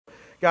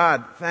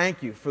God,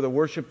 thank you for the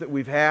worship that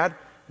we've had,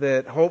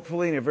 that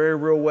hopefully in a very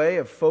real way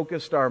have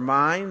focused our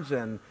minds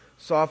and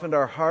softened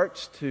our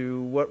hearts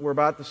to what we're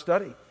about to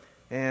study.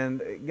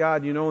 And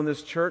God, you know, in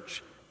this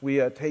church,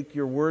 we take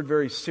your word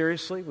very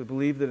seriously. We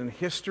believe that in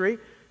history,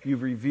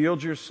 you've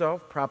revealed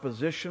yourself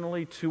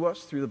propositionally to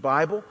us through the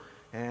Bible,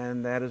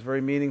 and that is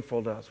very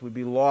meaningful to us. We'd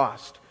be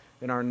lost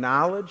in our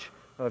knowledge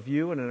of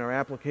you and in our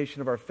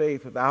application of our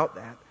faith without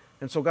that.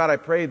 And so, God, I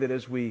pray that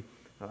as we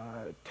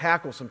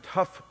tackle some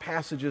tough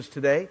passages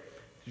today,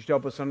 you should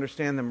help us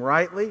understand them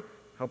rightly,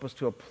 help us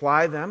to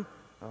apply them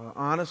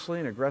honestly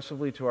and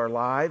aggressively to our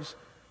lives,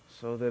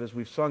 so that as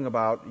we've sung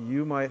about,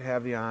 you might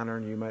have the honor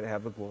and you might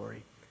have the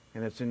glory.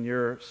 And it's in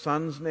your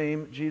Son's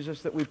name,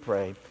 Jesus, that we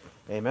pray.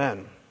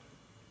 Amen.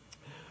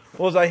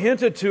 Well, as I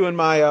hinted to in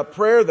my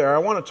prayer there, I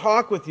want to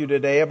talk with you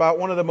today about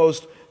one of the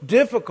most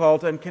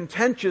difficult and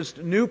contentious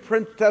New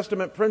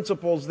Testament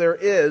principles there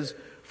is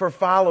for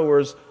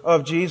followers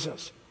of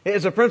Jesus.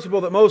 It's a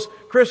principle that most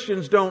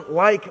Christians don't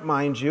like,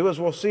 mind you. As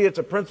we'll see, it's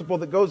a principle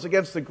that goes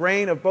against the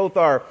grain of both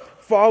our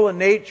fallen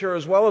nature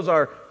as well as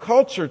our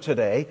culture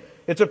today.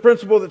 It's a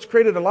principle that's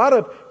created a lot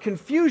of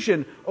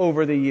confusion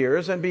over the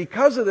years, and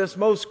because of this,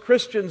 most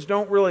Christians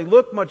don't really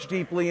look much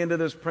deeply into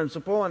this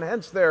principle, and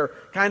hence they're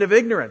kind of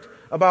ignorant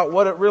about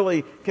what it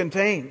really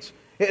contains.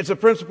 It's a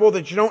principle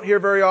that you don't hear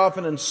very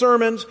often in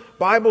sermons.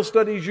 Bible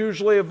studies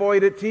usually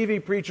avoid it.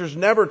 TV preachers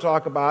never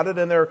talk about it,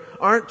 and there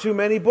aren't too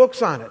many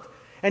books on it.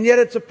 And yet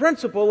it's a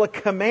principle, a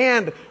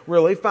command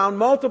really, found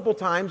multiple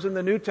times in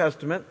the New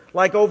Testament,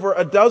 like over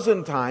a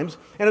dozen times.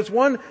 And it's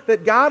one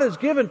that God has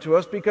given to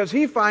us because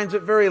He finds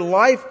it very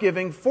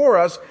life-giving for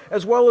us,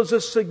 as well as a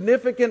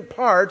significant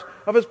part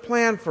of His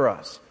plan for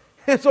us.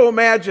 And so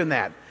imagine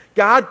that.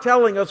 God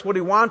telling us what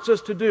He wants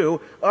us to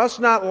do, us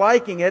not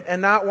liking it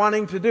and not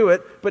wanting to do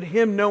it, but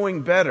Him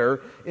knowing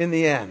better in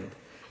the end.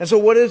 And so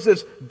what is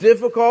this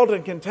difficult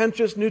and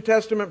contentious New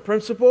Testament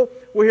principle?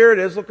 Well, here it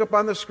is. Look up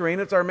on the screen.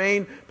 It's our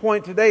main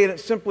point today, and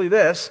it's simply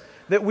this,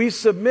 that we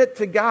submit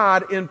to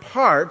God in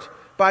part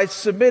by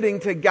submitting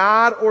to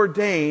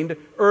God-ordained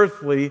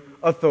earthly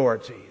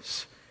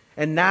authorities.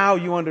 And now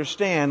you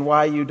understand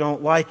why you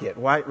don't like it,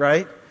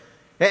 right?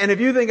 And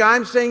if you think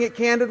I'm saying it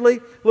candidly,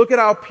 look at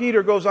how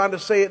Peter goes on to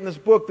say it in this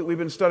book that we've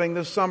been studying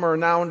this summer and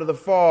now into the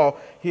fall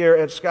here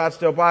at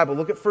Scottsdale Bible.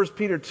 Look at 1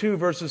 Peter 2,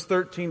 verses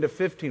 13 to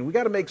 15. We've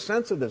got to make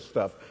sense of this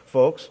stuff,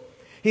 folks.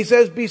 He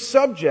says, "Be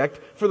subject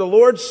for the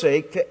Lord's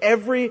sake to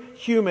every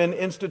human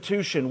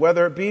institution,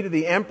 whether it be to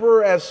the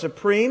emperor as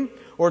supreme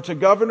or to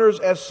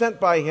governors as sent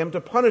by him to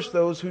punish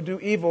those who do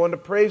evil and to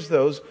praise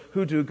those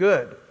who do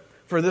good.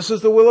 For this is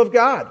the will of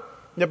God,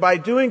 that by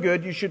doing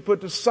good you should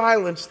put to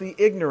silence the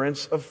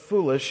ignorance of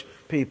foolish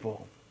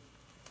people."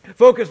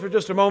 Focus for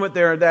just a moment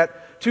there on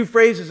that two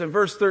phrases in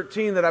verse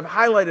 13 that I've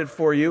highlighted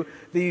for you.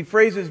 The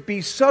phrases "be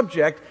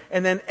subject"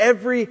 and then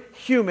 "every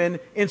human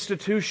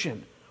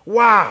institution."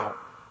 Wow!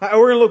 We're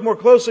going to look more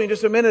closely in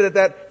just a minute at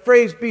that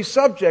phrase "be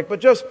subject," but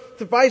just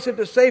suffice it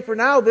to say for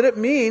now that it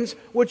means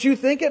what you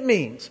think it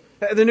means.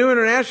 The New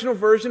International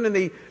Version and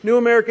the New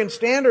American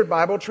Standard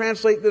Bible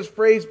translate this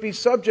phrase "be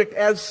subject"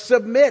 as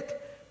submit.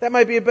 That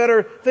might be a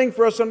better thing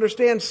for us to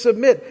understand.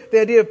 Submit.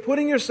 The idea of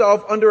putting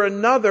yourself under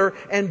another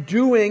and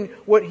doing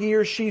what he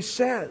or she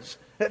says.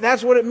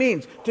 That's what it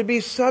means, to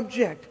be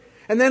subject.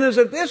 And then as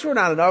if this were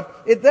not enough,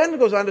 it then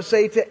goes on to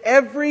say to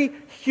every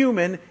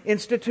human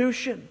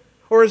institution.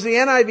 Or as the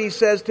NIV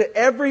says, to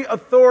every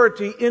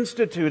authority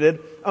instituted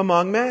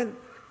among men.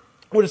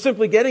 What it's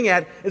simply getting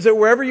at is that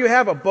wherever you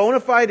have a bona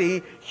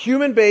fide,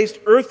 human-based,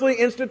 earthly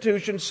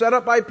institution set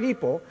up by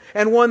people,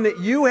 and one that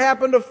you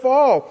happen to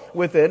fall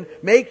within,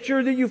 make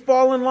sure that you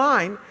fall in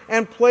line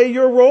and play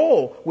your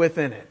role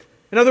within it.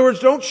 In other words,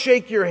 don't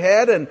shake your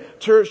head and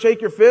shake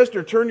your fist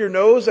or turn your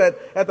nose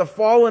at the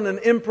fallen and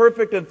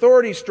imperfect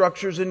authority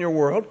structures in your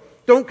world.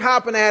 Don't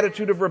cop an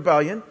attitude of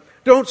rebellion.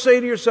 Don't say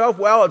to yourself,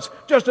 well, it's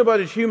just about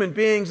as human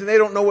beings and they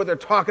don't know what they're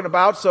talking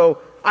about, so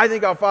I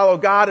think I'll follow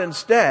God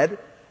instead.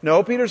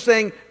 No, Peter's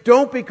saying,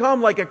 don't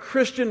become like a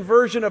Christian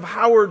version of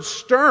Howard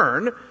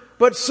Stern,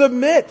 but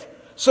submit.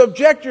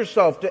 Subject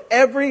yourself to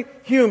every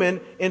human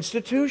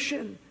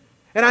institution.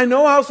 And I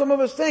know how some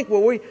of us think.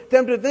 Well, we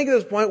tempted to think at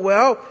this point,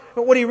 well,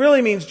 what he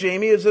really means,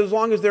 Jamie, is as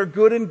long as they're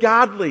good and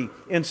godly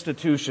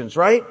institutions,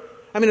 right?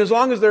 I mean, as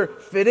long as they're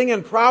fitting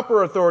and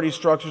proper authority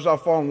structures, I'll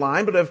fall in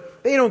line. But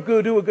if they don't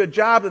do a good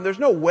job, then there's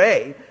no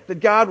way that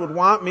God would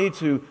want me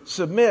to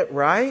submit,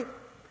 right?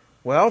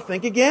 Well,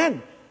 think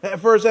again.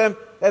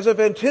 As if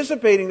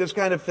anticipating this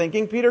kind of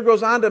thinking, Peter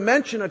goes on to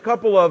mention a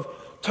couple of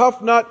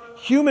tough-nut,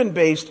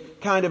 human-based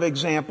kind of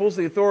examples,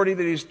 the authority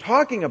that he's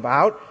talking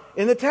about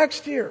in the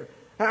text here.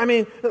 I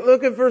mean,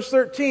 look at verse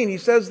 13. He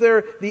says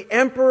there, the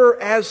emperor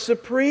as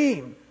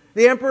supreme.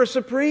 The emperor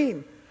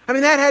supreme. I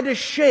mean, that had to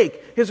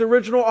shake his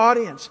original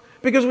audience.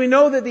 Because we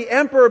know that the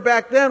emperor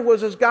back then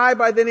was this guy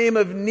by the name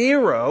of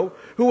Nero,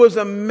 who was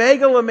a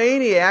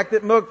megalomaniac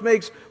that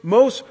makes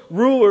most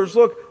rulers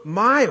look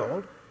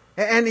mild.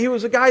 And he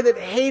was a guy that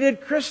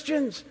hated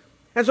Christians.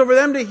 And so for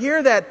them to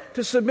hear that,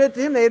 to submit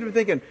to him, they had been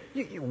thinking,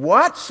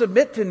 what?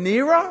 Submit to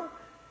Nero?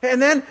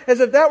 And then, as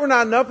if that were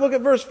not enough, look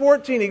at verse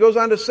 14. He goes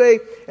on to say,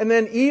 and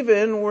then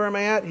even, where am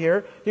I at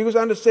here? He goes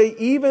on to say,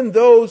 even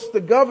those,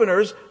 the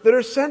governors that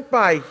are sent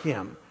by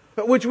him,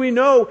 which we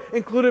know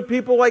included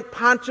people like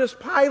Pontius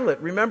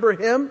Pilate. Remember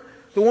him?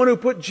 The one who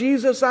put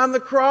Jesus on the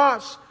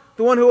cross.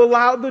 The one who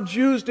allowed the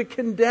Jews to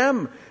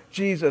condemn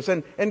Jesus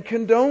and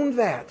condoned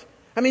that.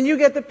 I mean, you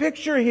get the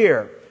picture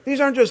here. These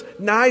aren't just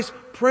nice,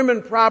 prim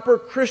and proper,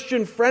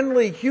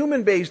 Christian-friendly,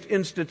 human-based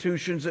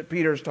institutions that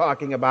Peter's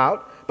talking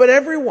about, but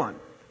everyone,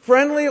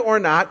 friendly or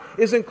not,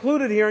 is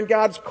included here in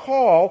God's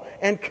call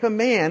and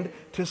command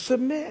to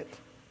submit.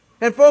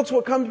 And folks,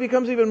 what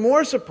becomes even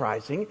more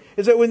surprising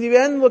is that when you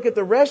then look at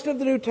the rest of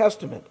the New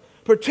Testament,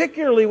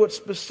 particularly what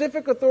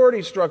specific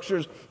authority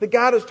structures that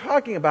God is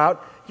talking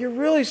about, you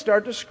really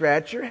start to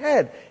scratch your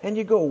head. And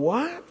you go,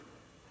 what?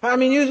 I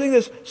mean, using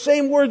this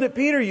same word that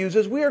Peter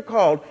uses, we are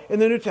called in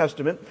the New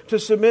Testament to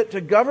submit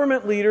to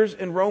government leaders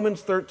in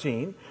Romans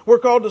 13. We're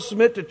called to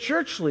submit to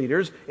church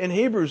leaders in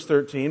Hebrews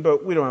 13,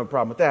 but we don't have a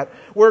problem with that.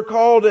 We're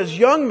called as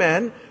young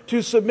men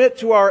to submit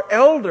to our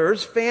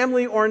elders,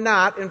 family or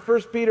not, in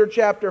 1 Peter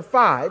chapter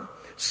 5.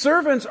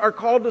 Servants are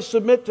called to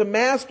submit to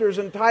masters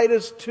in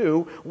Titus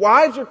 2.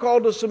 Wives are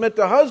called to submit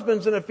to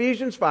husbands in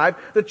Ephesians 5.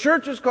 The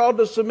church is called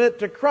to submit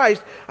to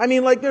Christ. I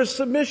mean, like there's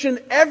submission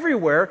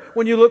everywhere.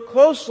 When you look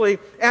closely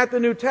at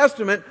the New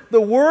Testament, the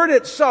word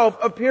itself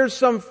appears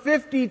some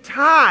 50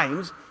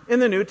 times in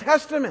the New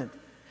Testament.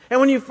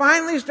 And when you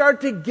finally start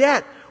to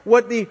get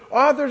what the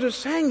authors are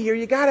saying here,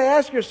 you got to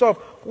ask yourself,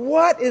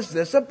 what is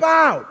this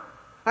about?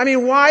 I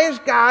mean, why is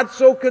God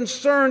so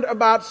concerned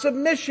about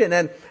submission,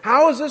 and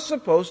how is this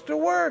supposed to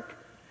work?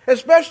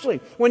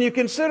 Especially when you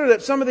consider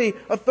that some of the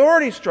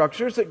authority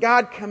structures that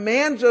God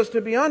commands us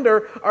to be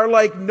under are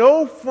like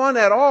no fun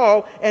at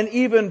all and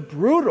even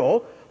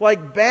brutal,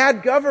 like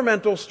bad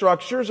governmental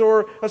structures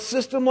or a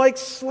system like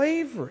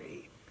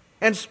slavery.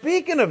 And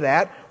speaking of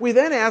that, we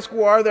then ask,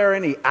 well, are there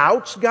any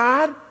outs,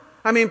 God?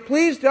 I mean,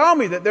 please tell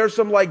me that there's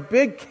some like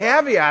big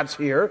caveats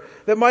here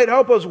that might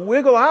help us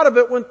wiggle out of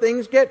it when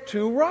things get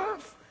too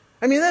rough.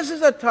 I mean, this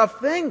is a tough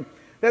thing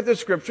that the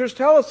Scriptures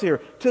tell us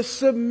here, to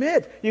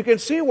submit. You can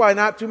see why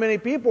not too many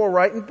people are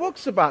writing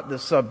books about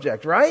this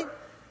subject, right?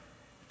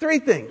 Three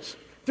things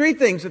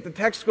that the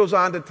text goes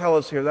on to tell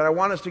us here that I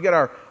want us to get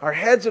our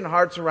heads and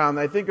hearts around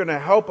that I think are going to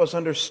help us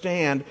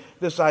understand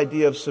this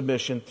idea of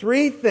submission.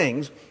 Three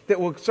things that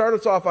will start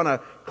us off on a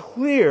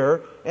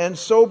clear and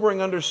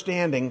sobering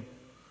understanding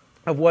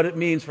of what it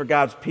means for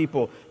God's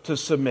people to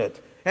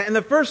submit. And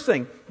the first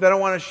thing that I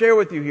want to share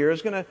with you here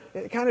is going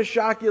to kind of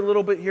shock you a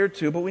little bit here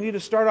too, but we need to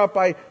start off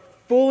by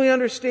fully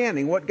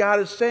understanding what God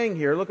is saying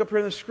here. Look up here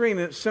on the screen,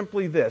 and it's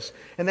simply this.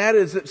 And that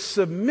is that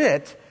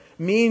submit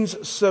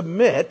means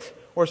submit,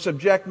 or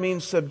subject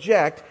means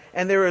subject,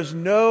 and there is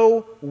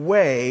no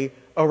way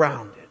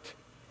around it.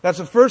 That's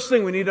the first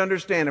thing we need to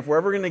understand if we're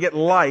ever going to get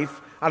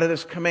life out of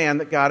this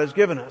command that God has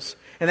given us.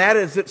 And that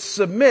is that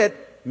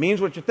submit means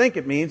what you think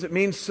it means. It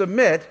means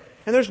submit,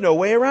 and there's no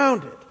way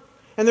around it.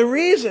 And the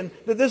reason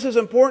that this is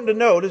important to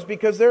note is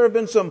because there have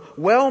been some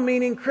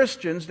well-meaning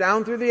Christians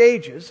down through the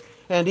ages,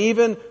 and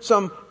even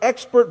some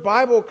expert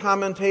Bible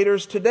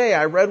commentators today.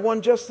 I read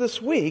one just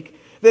this week,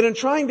 that in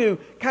trying to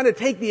kind of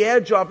take the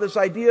edge off this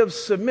idea of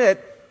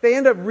submit, they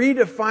end up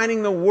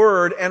redefining the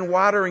word and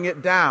watering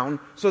it down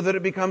so that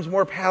it becomes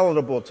more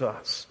palatable to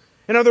us.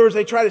 In other words,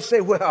 they try to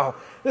say, well,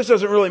 this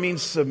doesn't really mean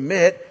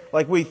submit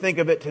like we think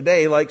of it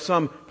today, like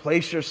some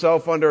place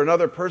yourself under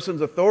another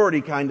person's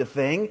authority kind of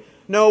thing.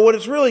 No, what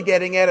it's really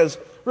getting at is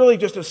really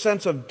just a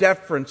sense of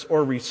deference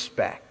or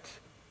respect.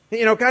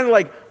 You know, kind of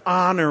like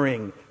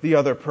honoring the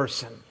other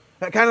person.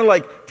 Kind of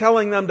like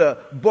telling them to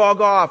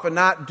bug off and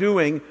not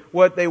doing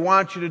what they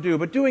want you to do,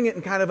 but doing it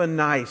in kind of a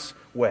nice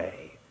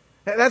way.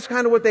 That's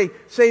kind of what they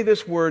say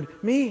this word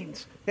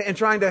means, and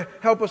trying to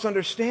help us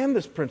understand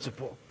this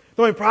principle.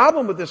 The only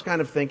problem with this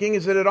kind of thinking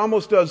is that it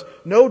almost does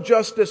no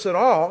justice at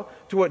all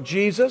to what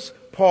Jesus,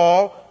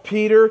 Paul,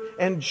 Peter,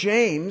 and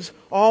James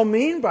all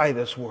mean by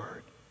this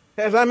word.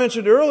 As I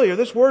mentioned earlier,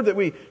 this word that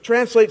we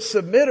translate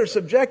submit or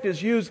subject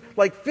is used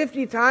like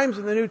 50 times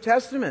in the New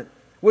Testament,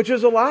 which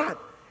is a lot.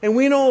 And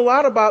we know a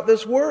lot about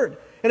this word.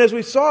 And as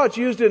we saw, it's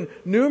used in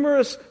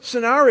numerous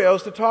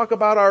scenarios to talk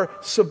about our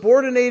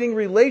subordinating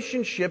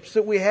relationships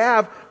that we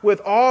have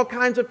with all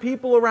kinds of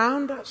people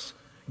around us.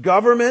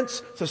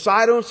 Governments,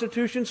 societal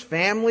institutions,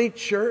 family,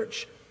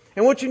 church.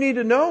 And what you need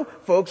to know,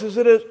 folks, is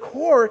that at its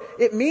core,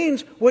 it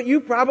means what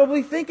you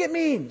probably think it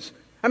means.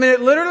 I mean,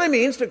 it literally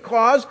means to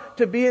cause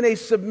to be in a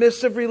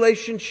submissive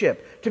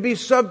relationship, to be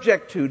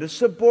subject to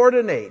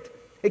subordinate.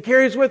 It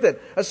carries with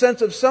it a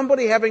sense of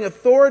somebody having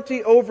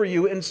authority over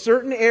you in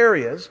certain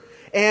areas,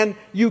 and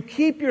you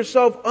keep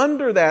yourself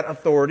under that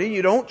authority.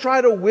 You don't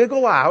try to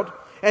wiggle out,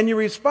 and you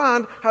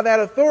respond how that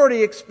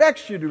authority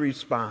expects you to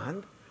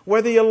respond,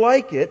 whether you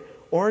like it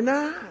or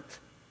not.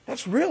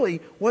 That's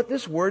really what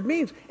this word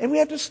means. And we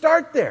have to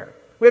start there.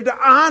 We have to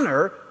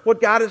honor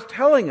what God is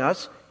telling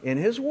us in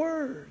His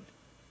Word.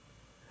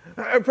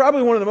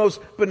 Probably one of the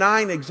most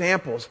benign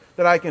examples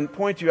that I can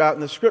point you out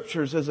in the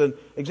Scriptures is an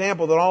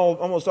example that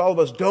almost all of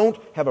us don't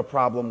have a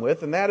problem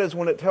with, and that is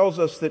when it tells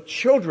us that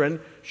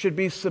children should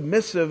be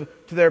submissive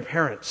to their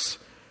parents.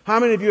 How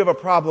many of you have a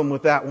problem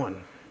with that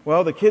one?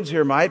 Well, the kids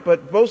here might,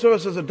 but most of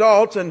us as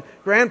adults and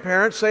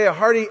grandparents say a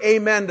hearty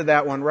amen to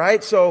that one,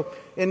 right? So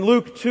in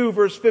Luke 2,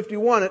 verse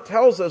 51, it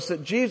tells us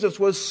that Jesus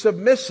was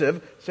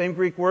submissive, same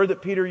Greek word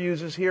that Peter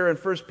uses here in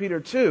 1 Peter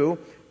 2,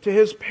 to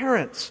his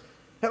parents.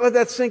 Now, let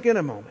that sink in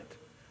a moment.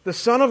 The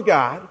Son of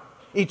God,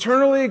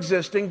 eternally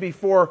existing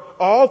before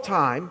all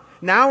time,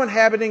 now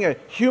inhabiting a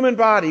human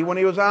body when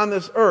he was on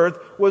this earth,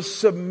 was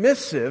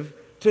submissive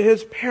to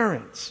his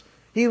parents.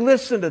 He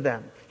listened to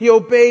them. He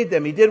obeyed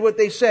them. He did what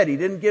they said. He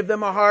didn't give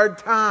them a hard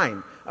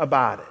time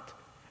about it.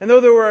 And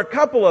though there were a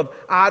couple of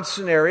odd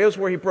scenarios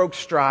where he broke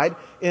stride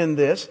in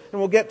this, and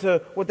we'll get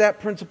to what that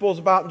principle is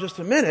about in just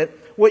a minute,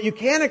 what you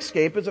can't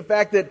escape is the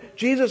fact that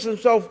Jesus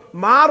himself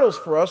models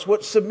for us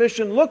what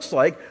submission looks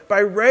like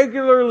by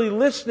regularly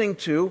listening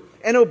to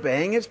and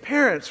obeying his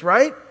parents,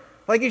 right?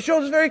 Like he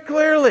shows us very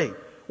clearly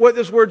what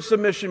this word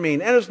submission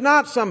means. And it's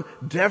not some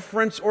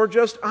deference or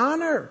just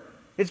honor.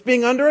 It's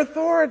being under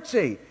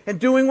authority and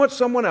doing what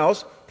someone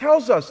else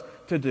tells us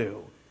to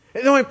do.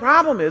 And the only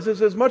problem is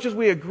as much as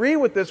we agree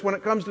with this when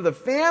it comes to the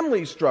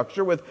family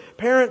structure with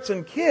parents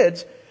and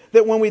kids,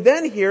 that when we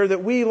then hear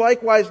that we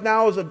likewise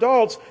now as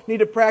adults need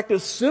to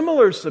practice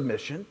similar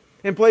submission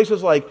in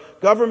places like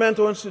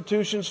governmental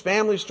institutions,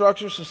 family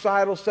structures,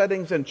 societal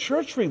settings, and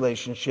church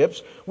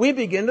relationships, we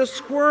begin to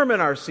squirm in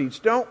our seats,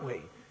 don't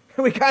we?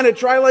 We kind of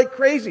try like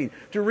crazy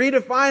to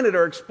redefine it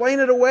or explain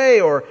it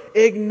away or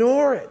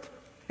ignore it.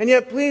 And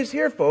yet, please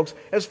hear, folks,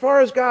 as far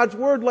as God's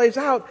Word lays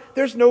out,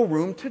 there's no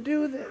room to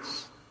do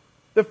this.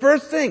 The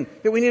first thing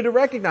that we need to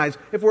recognize,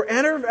 if we're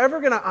ever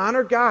going to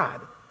honor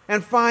God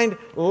and find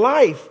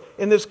life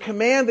in this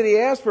command that He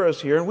has for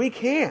us here, and we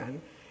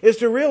can, is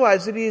to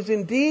realize that He has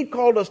indeed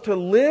called us to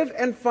live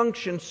and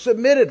function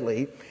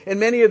submittedly in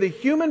many of the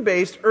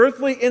human-based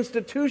earthly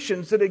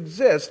institutions that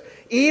exist,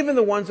 even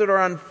the ones that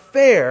are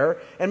unfair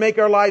and make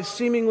our lives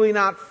seemingly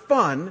not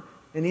fun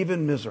and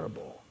even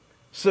miserable.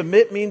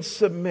 Submit means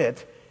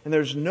submit, and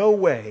there's no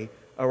way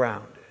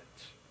around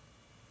it.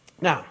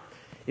 Now,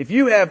 if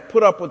you have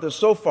put up with this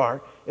so far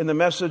in the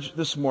message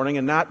this morning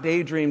and not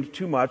daydreamed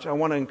too much, I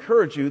want to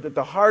encourage you that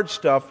the hard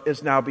stuff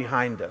is now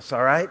behind us,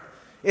 all right?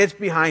 It's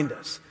behind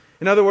us.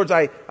 In other words,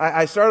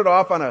 I started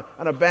off on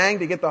a bang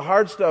to get the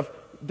hard stuff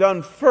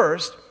done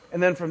first,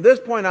 and then from this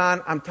point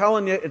on, I'm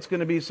telling you, it's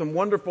going to be some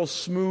wonderful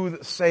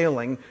smooth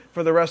sailing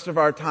for the rest of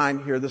our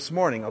time here this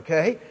morning,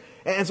 okay?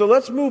 And so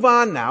let's move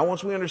on now,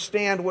 once we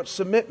understand what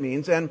submit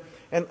means, and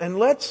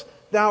let's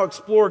now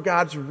explore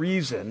God's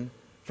reason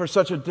for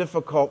such a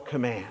difficult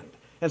command.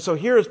 And so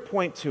here is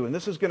point 2, and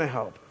this is going to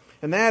help.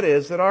 And that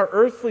is that our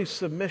earthly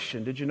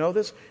submission, did you know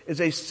this,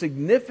 is a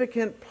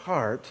significant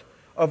part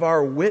of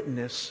our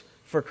witness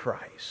for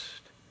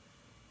Christ.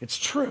 It's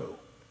true.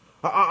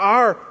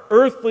 Our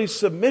earthly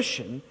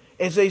submission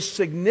is a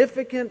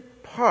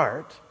significant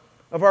part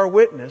of our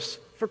witness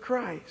for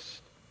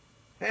Christ.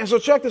 And so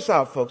check this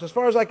out, folks. As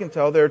far as I can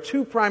tell, there are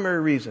 2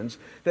 primary reasons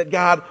that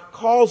God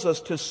calls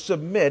us to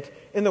submit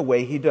in the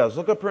way He does.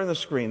 Look up here on the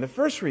screen. The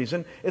first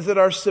reason is that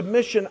our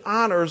submission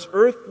honors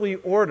earthly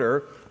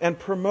order and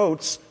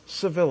promotes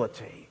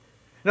civility.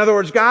 In other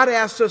words, God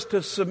asks us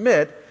to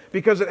submit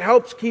because it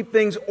helps keep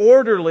things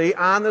orderly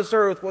on this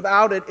earth.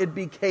 Without it, it'd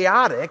be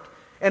chaotic,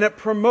 and it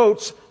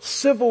promotes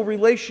civil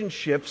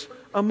relationships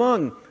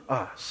among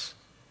us.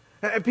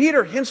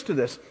 Peter hints to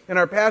this in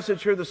our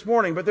passage here this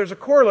morning, but there's a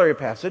corollary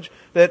passage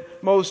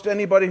that most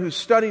anybody who's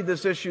studied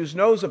this issue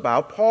knows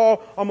about.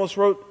 Paul almost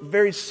wrote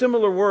very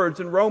similar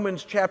words in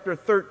Romans chapter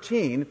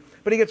 13,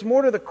 but he gets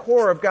more to the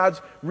core of God's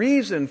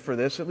reason for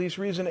this, at least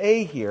reason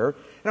A here,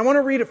 and I want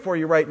to read it for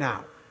you right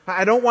now.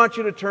 I don't want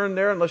you to turn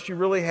there unless you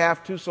really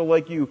have to, so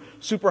like you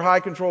super high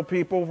control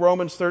people,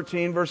 Romans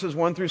 13 verses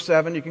 1 through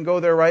 7, you can go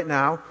there right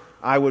now.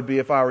 I would be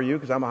if I were you,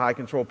 because I'm a high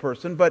control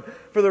person, but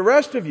for the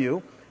rest of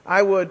you,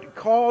 I would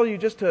call you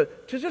just to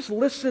just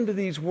listen to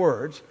these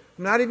words.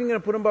 I'm not even going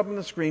to put them up on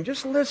the screen.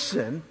 Just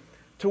listen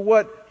to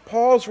what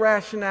Paul's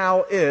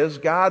rationale is,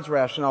 God's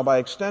rationale by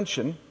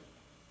extension,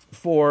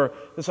 for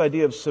this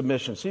idea of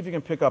submission. See if you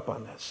can pick up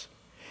on this.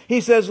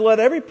 He says, "Let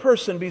every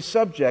person be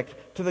subject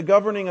to the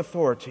governing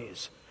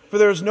authorities, for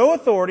there is no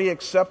authority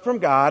except from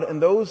God,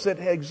 and those that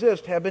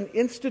exist have been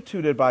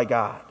instituted by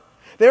God.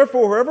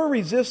 Therefore, whoever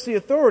resists the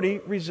authority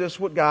resists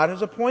what God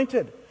has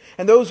appointed,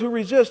 and those who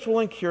resist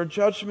will incur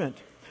judgment.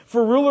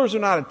 For rulers are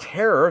not a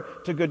terror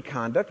to good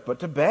conduct, but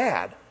to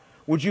bad.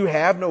 Would you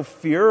have no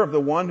fear of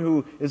the one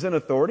who is in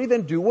authority?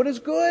 Then do what is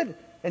good,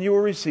 and you will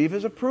receive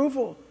his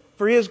approval.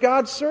 For he is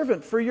God's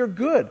servant for your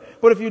good.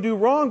 But if you do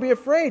wrong, be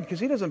afraid,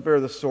 because he doesn't bear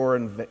the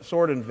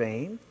sword in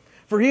vain.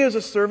 For he is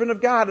a servant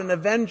of God, an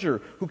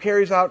avenger, who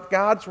carries out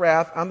God's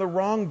wrath on the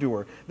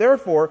wrongdoer.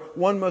 Therefore,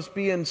 one must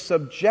be in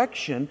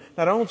subjection,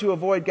 not only to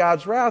avoid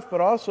God's wrath,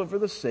 but also for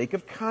the sake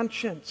of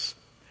conscience.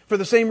 For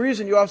the same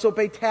reason, you also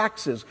pay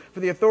taxes, for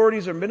the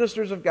authorities are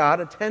ministers of God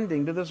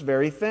attending to this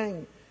very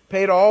thing.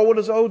 paid all what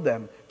is owed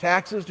them,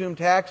 taxes to whom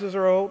taxes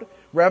are owed,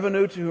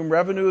 revenue to whom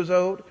revenue is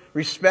owed,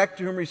 respect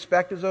to whom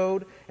respect is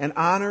owed, and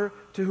honor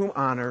to whom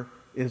honor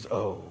is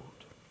owed.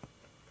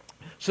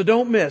 So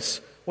don't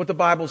miss what the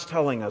Bible's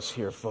telling us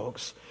here,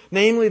 folks.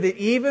 Namely, that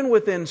even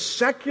within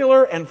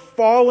secular and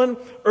fallen,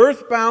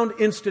 earthbound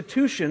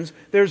institutions,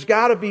 there's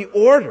got to be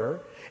order.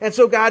 And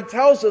so God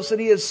tells us that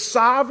He is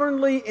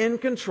sovereignly in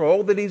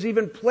control, that He's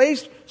even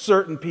placed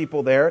certain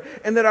people there,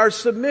 and that our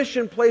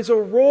submission plays a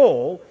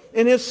role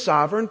in His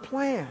sovereign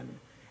plan.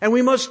 And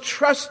we must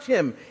trust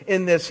Him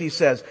in this, he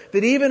says,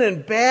 that even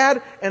in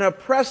bad and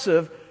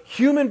oppressive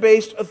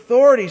human-based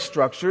authority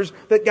structures,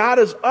 that God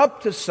is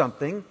up to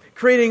something,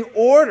 creating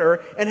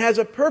order and has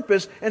a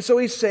purpose. And so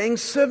He's saying,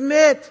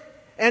 submit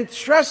and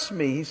trust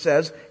me, he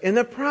says, in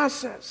the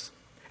process.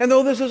 And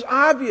though this is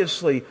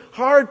obviously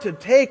hard to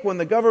take when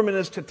the government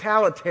is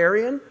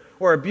totalitarian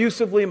or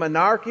abusively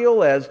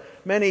monarchical, as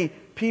many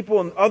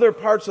people in other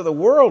parts of the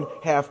world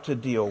have to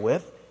deal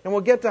with, and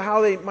we'll get to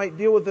how they might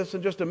deal with this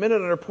in just a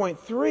minute under point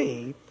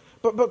 3,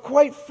 but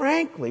quite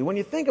frankly, when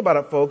you think about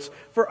it, folks,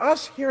 for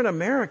us here in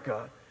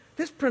America,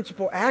 this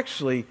principle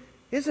actually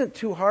isn't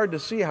too hard to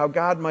see how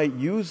God might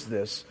use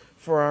this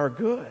for our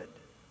good.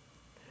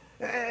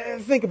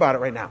 Think about it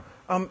right now.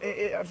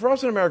 For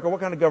us in America, what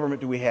kind of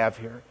government do we have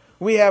here?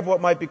 We have what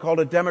might be called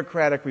a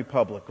democratic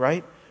republic,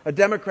 right? A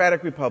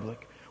democratic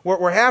republic.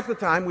 Where half the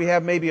time we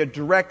have maybe a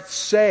direct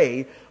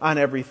say on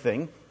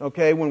everything,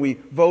 okay, when we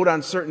vote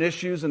on certain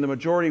issues and the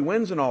majority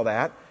wins and all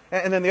that.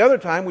 And then the other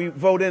time we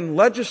vote in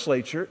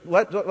legislators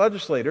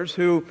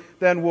who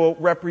then will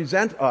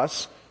represent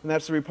us, and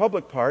that's the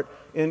republic part,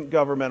 in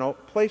governmental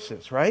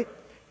places, right?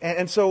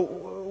 And so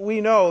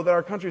we know that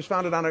our country is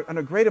founded on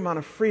a great amount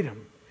of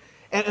freedom.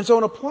 And so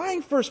in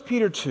applying 1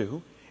 Peter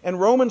 2 and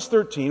Romans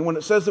 13, when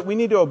it says that we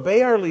need to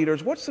obey our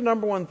leaders, what's the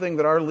number one thing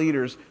that our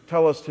leaders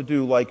tell us to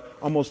do, like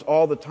almost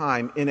all the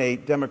time in a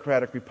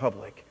democratic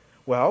republic?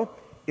 Well,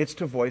 it's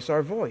to voice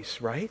our voice,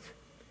 right?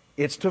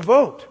 It's to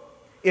vote.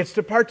 It's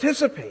to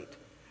participate.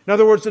 In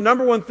other words, the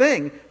number one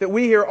thing that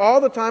we hear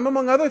all the time,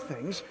 among other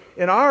things,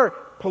 in our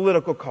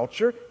political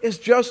culture is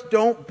just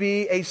don't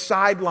be a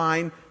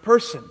sideline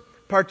person.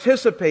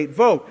 Participate,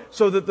 vote,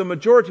 so that the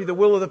majority, the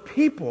will of the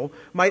people,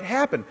 might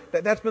happen.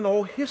 That's been the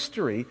whole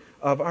history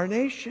of our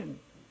nation.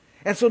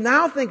 And so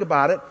now think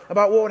about it,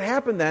 about what would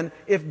happen then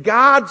if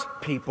God's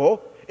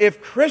people,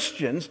 if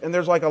Christians, and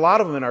there's like a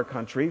lot of them in our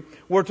country,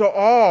 were to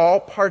all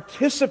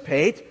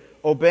participate,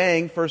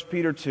 obeying 1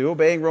 Peter 2,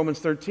 obeying Romans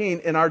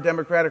 13 in our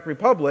democratic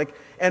republic,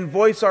 and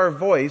voice our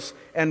voice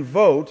and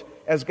vote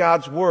as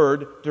God's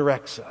Word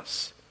directs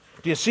us.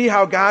 Do you see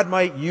how God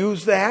might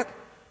use that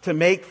to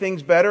make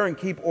things better and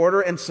keep order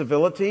and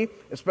civility,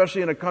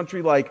 especially in a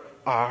country like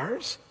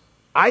ours?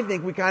 I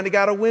think we kind of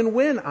got a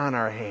win-win on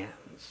our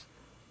hands.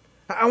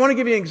 I want to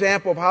give you an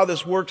example of how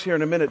this works here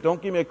in a minute.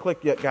 Don't give me a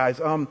click yet, guys,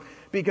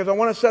 because I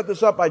want to set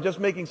this up by just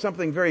making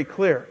something very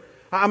clear.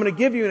 I'm going to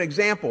give you an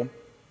example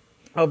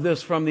of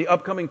this from the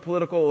upcoming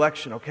political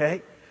election,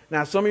 okay?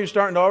 Now, some of you are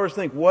starting to always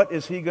think, what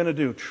is he going to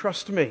do?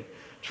 Trust me.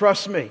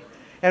 Trust me.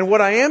 And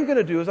what I am going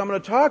to do is I'm going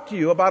to talk to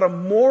you about a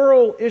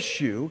moral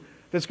issue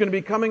that's going to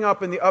be coming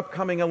up in the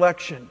upcoming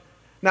election.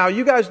 Now,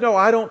 you guys know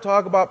I don't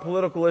talk about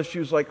political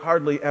issues like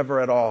hardly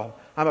ever at all.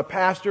 I'm a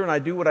pastor and I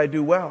do what I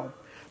do well.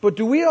 But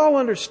do we all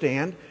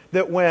understand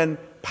that when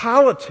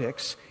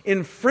politics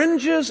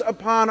infringes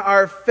upon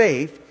our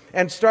faith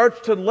and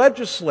starts to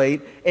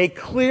legislate a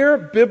clear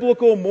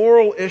biblical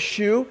moral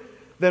issue,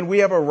 then we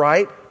have a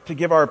right to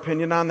give our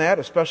opinion on that,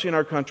 especially in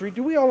our country?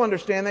 Do we all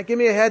understand that? Give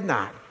me a head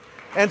nod.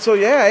 And so,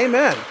 yeah,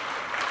 amen.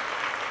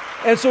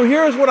 And so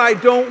here's what I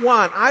don't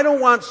want. I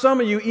don't want some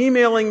of you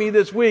emailing me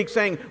this week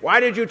saying, why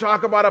did you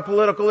talk about a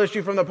political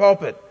issue from the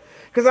pulpit?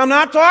 Because I'm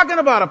not talking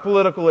about a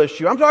political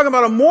issue. I'm talking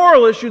about a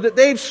moral issue that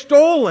they've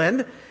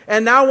stolen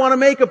and now want to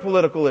make a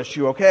political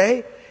issue,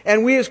 okay?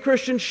 And we as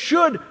Christians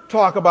should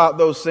talk about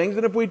those things.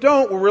 And if we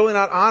don't, we're really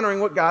not honoring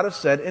what God has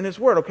said in His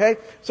Word, okay?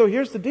 So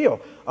here's the deal.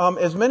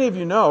 As many of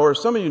you know, or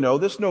some of you know,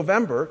 this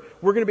November,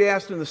 we're going to be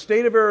asked in the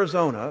state of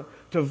Arizona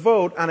to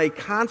vote on a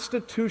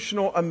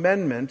constitutional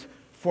amendment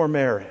for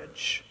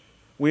marriage.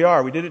 We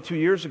are. We did it 2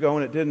 years ago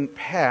and it didn't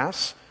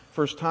pass.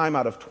 First time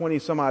out of 20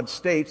 some odd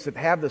states that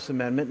have this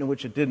amendment in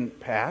which it didn't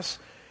pass.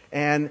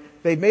 And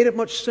they made it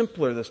much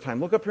simpler this time.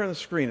 Look up here on the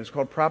screen. It's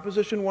called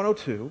Proposition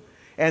 102.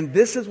 And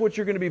this is what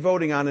you're going to be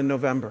voting on in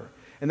November.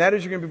 And that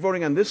is, you're going to be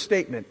voting on this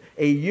statement.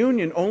 A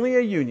union, only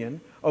a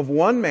union, of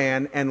one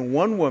man and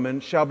one woman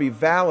shall be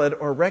valid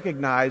or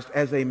recognized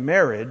as a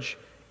marriage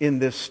in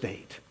this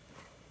state.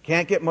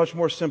 Can't get much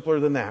more simpler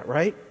than that,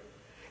 right?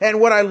 And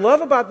what I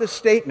love about this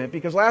statement,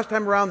 because last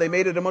time around they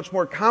made it a much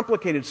more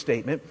complicated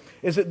statement,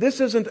 is that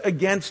this isn't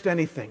against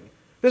anything.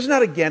 This is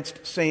not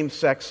against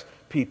same-sex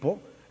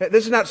people.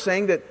 This is not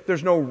saying that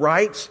there's no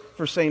rights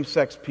for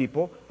same-sex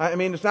people. I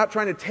mean, it's not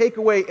trying to take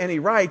away any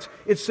rights.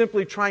 It's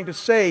simply trying to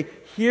say,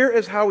 here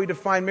is how we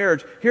define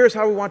marriage. Here is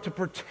how we want to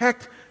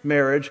protect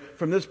marriage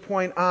from this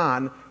point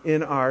on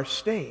in our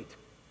state.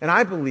 And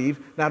I believe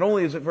not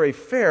only is it very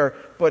fair,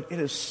 but it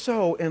is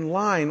so in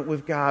line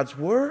with God's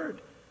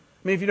Word.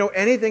 I mean, if you know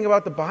anything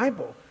about the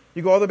Bible,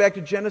 you go all the way back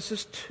to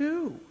Genesis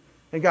 2.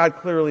 And God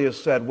clearly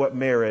has said what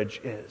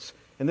marriage is.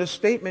 And this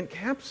statement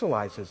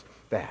capsulizes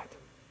that.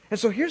 And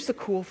so here's the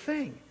cool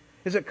thing,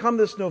 is that come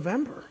this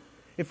November,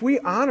 if we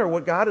honor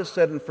what God has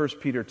said in 1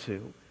 Peter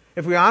 2,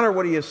 if we honor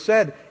what He has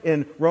said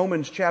in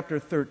Romans chapter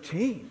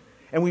 13,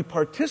 and we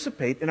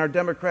participate in our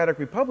democratic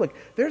republic,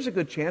 there's a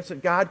good chance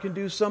that God can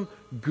do some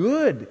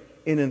good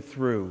in and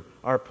through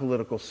our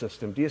political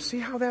system. Do you see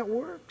how that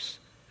works?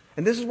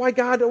 And this is why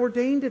God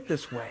ordained it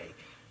this way,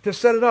 to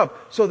set it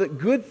up so that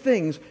good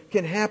things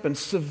can happen,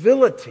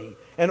 civility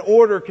and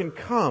order can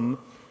come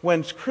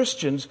when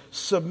Christians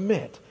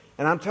submit.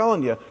 And I'm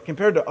telling you,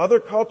 compared to other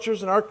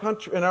cultures in our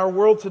country, in our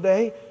world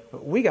today,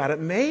 we got it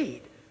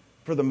made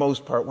for the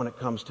most part when it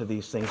comes to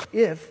these things,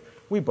 if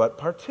we but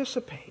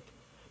participate.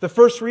 The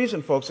first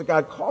reason, folks, that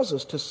God calls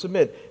us to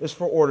submit is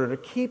for order, to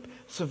keep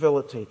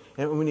civility.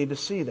 And we need to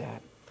see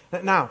that.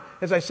 Now,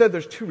 as I said,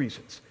 there's two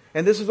reasons.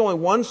 And this is only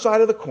one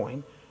side of the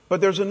coin. But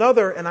there's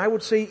another, and I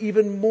would say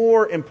even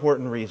more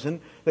important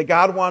reason, that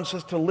God wants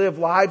us to live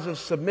lives of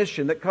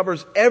submission that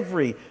covers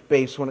every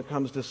base when it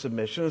comes to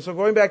submission. And so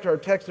going back to our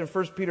text in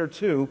 1 Peter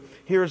 2,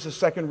 here's the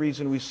second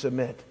reason we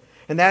submit.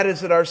 And that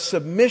is that our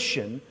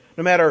submission,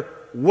 no matter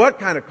what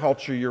kind of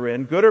culture you're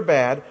in, good or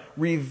bad,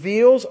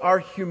 reveals our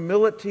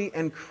humility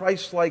and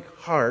Christ-like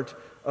heart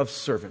of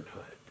servanthood.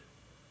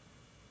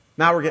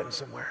 Now we're getting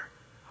somewhere.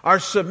 Our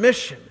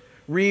submission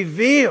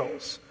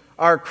reveals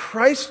our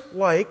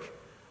Christ-like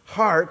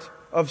heart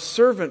of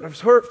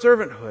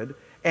servanthood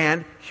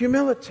and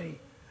humility.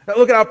 Now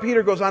look at how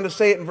Peter goes on to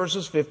say it in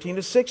verses 15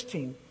 to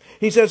 16.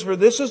 He says, "For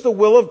this is the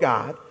will of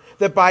God,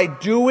 that by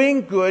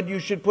doing good you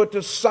should put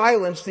to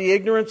silence the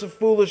ignorance of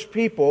foolish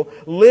people,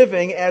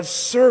 living as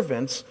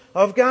servants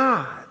of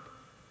God."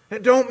 Now,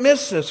 don't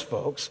miss this,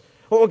 folks.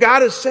 What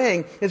God is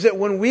saying is that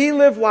when we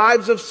live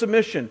lives of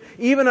submission,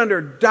 even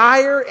under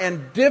dire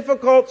and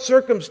difficult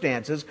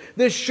circumstances,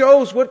 this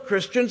shows what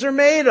Christians are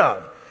made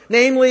of.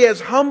 Namely,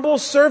 as humble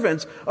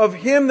servants of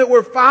Him that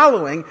we're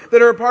following,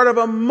 that are a part of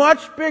a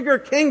much bigger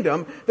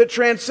kingdom that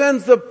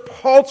transcends the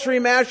paltry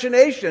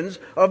machinations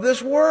of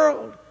this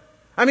world.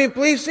 I mean,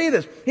 please see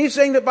this. He's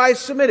saying that by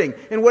submitting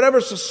in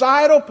whatever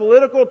societal,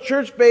 political,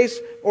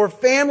 church-based, or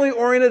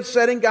family-oriented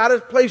setting God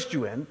has placed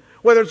you in,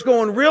 whether it's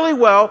going really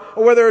well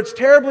or whether it's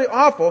terribly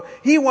awful,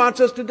 He wants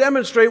us to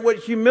demonstrate what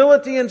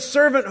humility and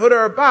servanthood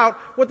are about,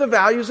 what the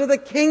values of the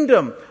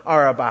kingdom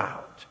are about.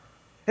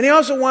 And He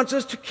also wants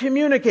us to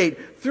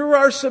communicate through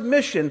our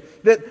submission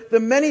that the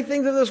many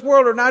things of this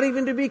world are not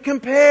even to be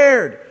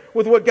compared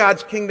with what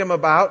God's kingdom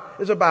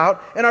is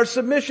about. And our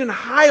submission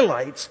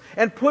highlights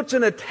and puts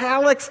in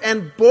italics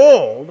and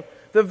bold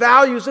the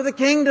values of the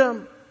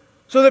kingdom.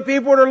 So that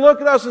people would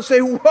look at us and say,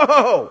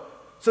 whoa,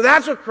 so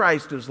that's what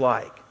Christ is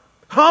like.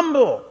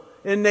 Humble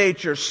in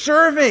nature,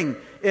 serving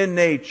in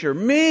nature,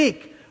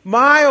 meek,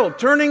 mild,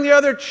 turning the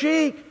other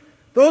cheek.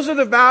 Those are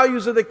the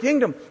values of the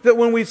kingdom that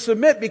when we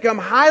submit become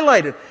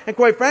highlighted. And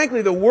quite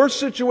frankly, the worse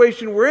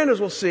situation we're in,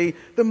 as we'll see,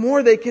 the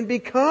more they can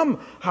become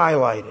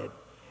highlighted.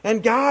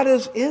 And God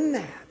is in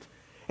that.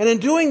 And in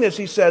doing this,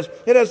 He says,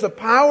 it has the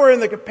power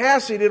and the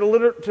capacity to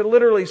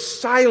literally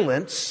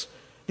silence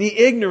the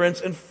ignorance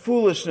and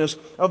foolishness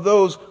of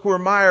those who are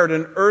mired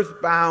in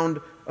earthbound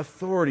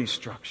authority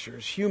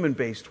structures,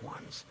 human-based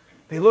ones.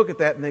 They look at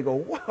that and they go,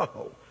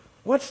 whoa,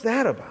 what's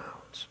that about?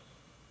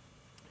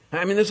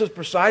 I mean, this is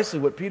precisely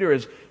what Peter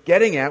is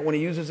getting at when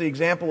he uses the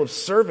example of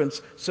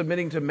servants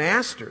submitting to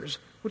masters,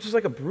 which is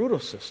like a brutal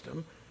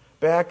system,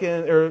 back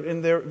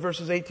in their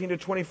verses 18 to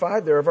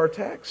 25 there of our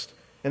text.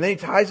 And then he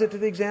ties it to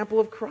the example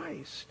of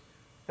Christ.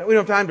 Now, we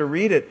don't have time to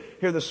read it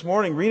here this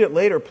morning. Read it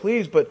later,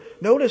 please. But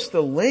notice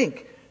the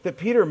link that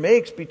Peter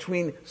makes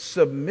between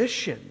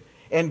submission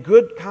and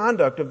good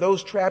conduct of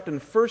those trapped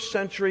in first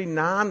century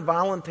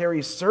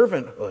non-voluntary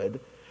servanthood,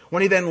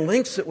 when he then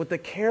links it with the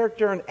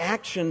character and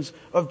actions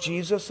of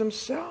Jesus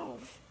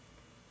Himself.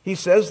 He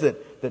says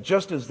that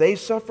just as they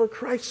suffer,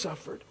 Christ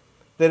suffered.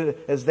 That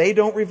as they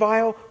don't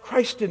revile,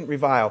 Christ didn't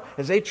revile.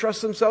 As they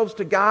trust themselves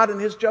to God and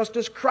His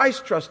justice,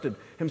 Christ trusted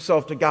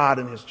Himself to God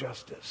and His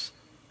justice.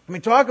 I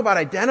mean, talk about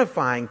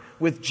identifying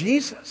with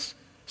Jesus.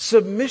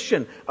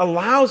 Submission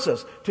allows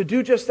us to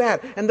do just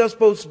that, and thus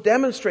both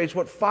demonstrates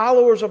what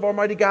followers of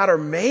Almighty God are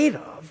made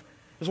of,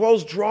 as well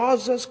as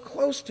draws us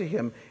close to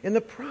Him in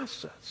the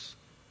process.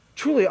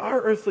 Truly,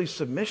 our earthly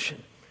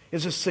submission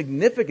is a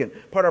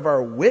significant part of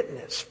our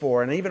witness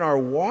for and even our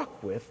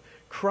walk with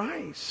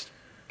Christ.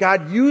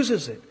 God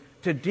uses it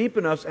to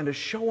deepen us and to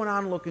show an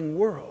onlooking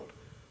world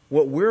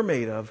what we're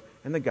made of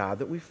and the God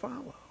that we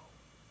follow.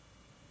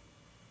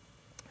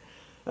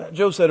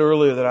 Joe said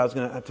earlier that I was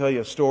going to tell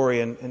you a story,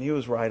 and he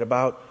was right,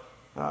 about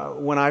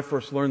when I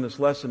first learned this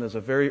lesson as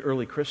a very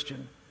early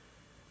Christian.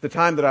 The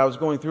time that I was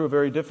going through a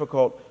very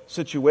difficult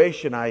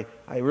situation, I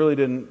really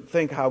didn't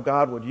think how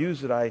God would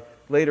use it. I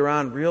later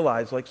on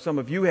realized, like some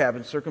of you have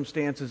in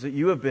circumstances that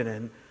you have been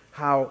in,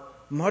 how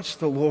much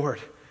the Lord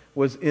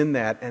was in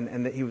that,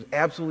 and that He was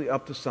absolutely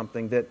up to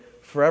something that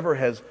forever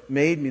has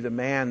made me the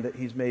man that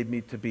He's made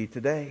me to be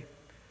today.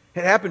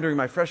 It happened during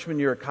my freshman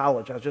year at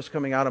college. I was just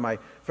coming out of my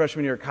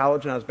freshman year at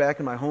college, and I was back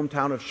in my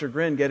hometown of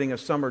Chagrin getting a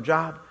summer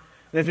job.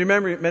 And if you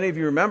remember, many of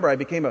you remember, I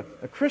became a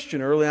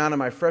Christian early on in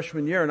my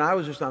freshman year, and I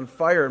was just on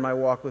fire in my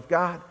walk with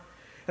God.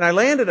 And I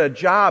landed a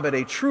job at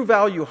a True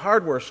Value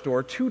hardware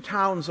store 2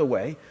 towns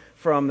away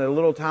from the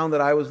little town that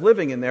I was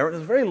living in there. It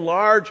was a very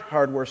large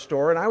hardware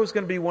store, and I was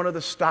going to be one of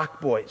the stock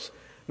boys.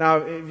 Now,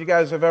 if you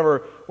guys have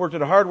ever worked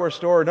at a hardware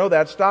store or know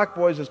that, stock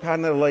boys is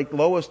kind of like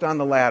lowest on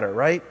the ladder,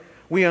 right?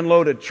 We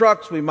unloaded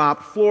trucks, we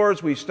mopped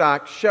floors, we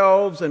stocked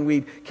shelves, and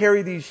we'd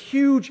carry these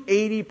huge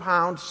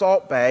 80-pound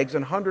salt bags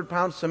and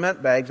 100-pound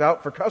cement bags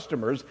out for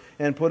customers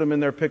and put them in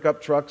their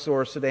pickup trucks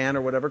or sedan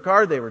or whatever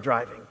car they were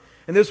driving.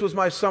 And this was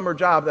my summer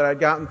job that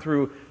I'd gotten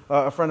through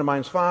a friend of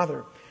mine's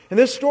father. And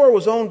this store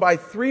was owned by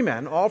 3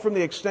 men, all from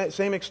the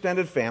same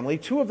extended family.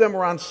 2 of them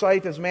were on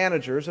site as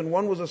managers, and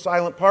one was a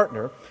silent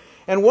partner.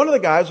 And one of the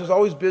guys was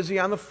always busy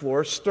on the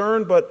floor,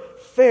 stern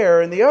but fair,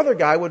 and the other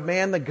guy would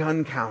man the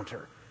gun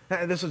counter.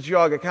 This is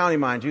Geauga County,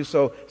 mind you,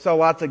 so saw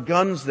lots of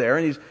guns there.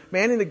 And he's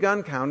manning the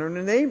gun counter,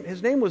 and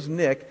his name was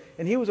Nick,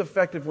 and he was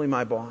effectively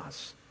my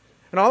boss.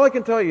 And all I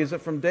can tell you is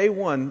that from day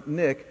one,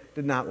 Nick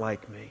did not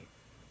like me.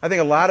 I think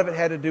a lot of it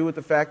had to do with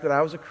the fact that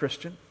I was a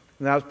Christian,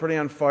 and I was pretty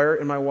on fire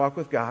in my walk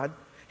with God.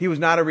 He was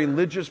not a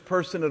religious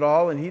person at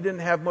all, and he didn't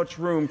have much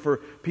room for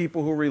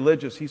people who were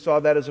religious. He saw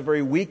that as a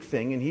very weak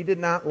thing, and he did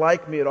not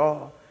like me at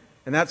all.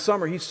 And that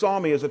summer, he saw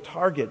me as a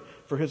target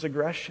for his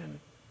aggression.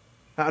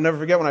 I'll never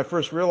forget when I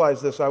first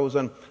realized this. I was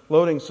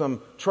unloading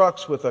some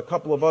trucks with a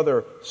couple of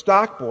other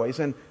stock boys,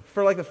 and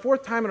for like the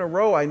 4th time in a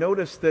row, I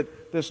noticed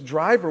that this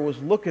driver was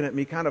looking at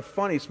me kind of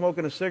funny,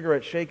 smoking a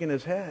cigarette, shaking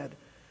his head.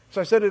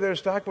 So I said to their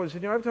stock boys, I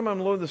said, every time I'm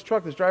unloading this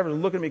truck, this driver's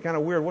looking at me kind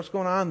of weird. What's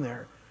going on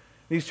there?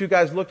 These 2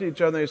 guys looked at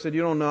each other and they said,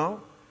 you don't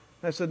know?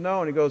 And I said,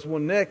 no. And he goes, well,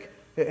 Nick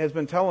has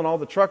been telling all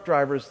the truck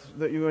drivers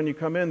that when you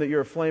come in that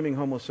you're a flaming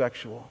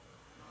homosexual.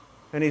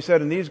 And he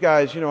said, and these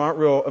guys, aren't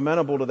real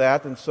amenable to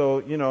that, and so,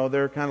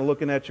 they're kind of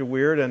looking at you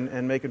weird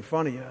and making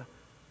fun of you.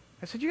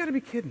 I said, you got to be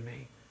kidding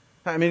me.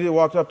 I immediately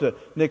walked up to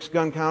Nick's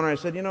gun counter, and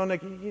I said,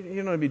 Nick,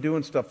 you don't be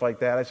doing stuff like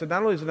that. I said,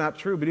 not only is it not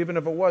true, but even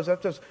if it was,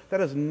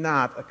 that is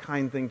not a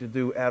kind thing to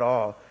do at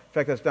all. In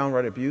fact, that's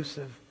downright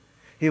abusive.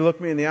 He looked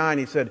me in the eye and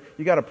he said,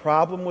 you got a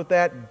problem with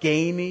that,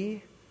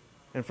 gamey?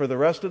 And for the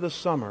rest of the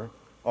summer,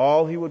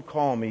 all he would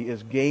call me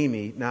is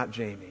Gamey, not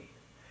Jamie.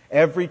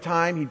 Every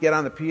time he'd get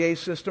on the PA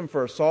system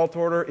for a salt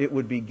order, it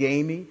would be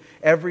Gamey.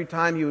 Every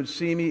time he would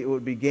see me, it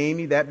would be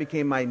Gamey. That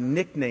became my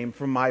nickname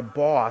from my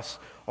boss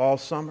all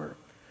summer.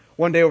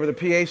 One day over the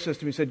PA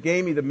system, he said,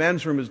 Gamey, the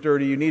men's room is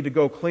dirty. You need to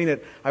go clean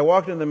it. I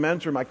walked into the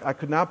men's room. I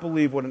could not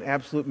believe what an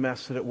absolute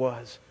mess that it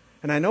was.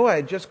 And I know I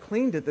had just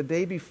cleaned it the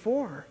day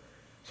before.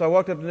 So I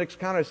walked up to Nick's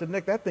counter. I said,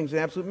 Nick, that thing's an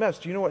absolute mess.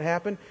 Do you know what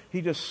happened?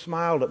 He just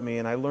smiled at me,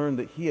 and I learned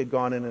that he had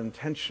gone in and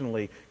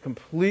intentionally,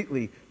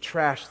 completely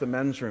trashed the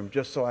men's room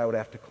just so I would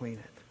have to clean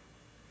it.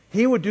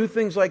 He would do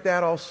things like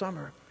that all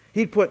summer.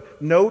 He'd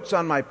put notes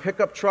on my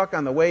pickup truck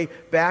on the way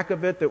back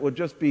of it that would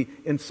just be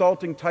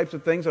insulting types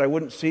of things that I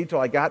wouldn't see till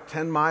I got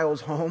 10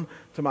 miles home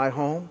to my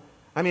home.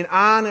 I mean,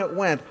 on it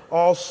went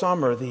all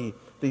summer.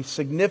 The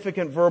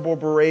significant verbal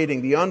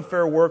berating, the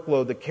unfair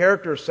workload, the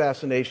character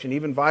assassination,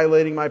 even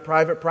violating my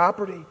private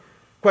property.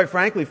 Quite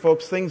frankly,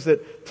 folks, things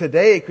that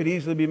today could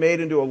easily be made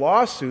into a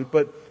lawsuit,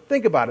 but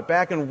think about it.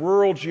 Back in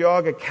rural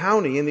Geauga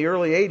County in the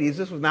early 80s,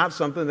 this was not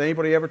something that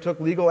anybody ever took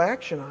legal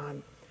action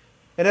on.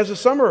 And as the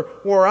summer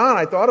wore on,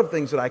 I thought of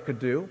things that I could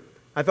do.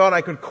 I thought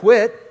I could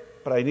quit,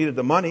 but I needed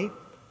the money.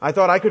 I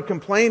thought I could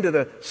complain to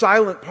the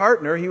silent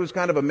partner. He was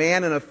kind of a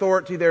man in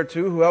authority there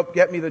too, who helped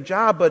get me the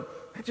job, but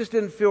it just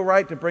didn't feel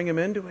right to bring him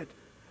into it.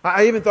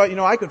 I even thought,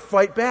 I could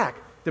fight back,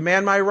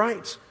 demand my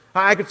rights.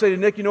 I could say to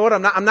Nick, you know what,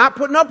 I'm not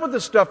putting up with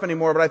this stuff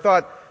anymore, but I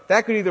thought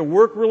that could either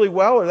work really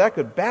well or that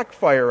could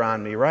backfire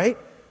on me, right?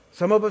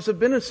 Some of us have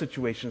been in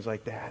situations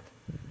like that.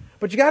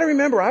 But you got to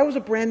remember, I was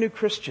a brand new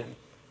Christian.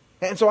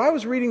 And so I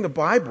was reading the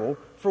Bible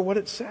for what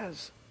it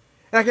says.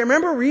 And I can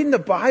remember reading the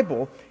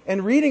Bible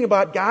and reading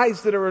about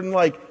guys that are in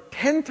like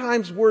 10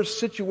 times worse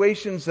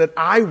situations than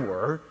I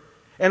were,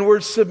 and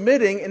were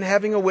submitting and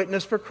having a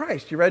witness for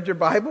Christ. You read your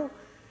Bible? And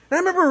I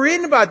remember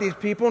reading about these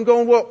people and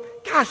going, well,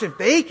 gosh, if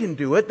they can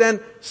do it, then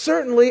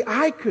certainly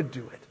I could do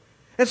it.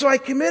 And so I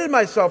committed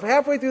myself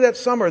halfway through that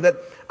summer that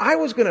I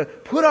was going to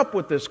put up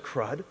with this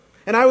crud,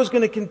 and I was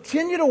going to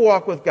continue to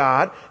walk with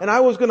God, and I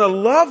was going to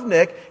love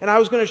Nick, and I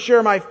was going to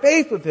share my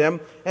faith with him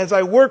as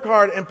I work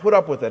hard and put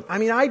up with it. I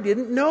mean, I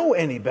didn't know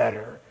any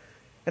better.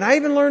 And I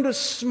even learned to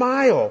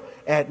smile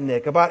at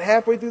Nick about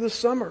halfway through the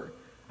summer.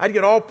 I'd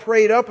get all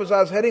prayed up as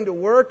I was heading to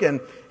work,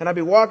 and I'd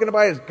be walking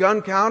by his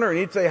gun counter, and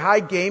he'd say,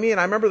 hi, Gamey. And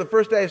I remember the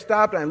first day I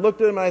stopped, and I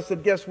looked at him, and I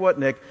said, guess what,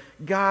 Nick?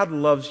 God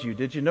loves you.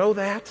 Did you know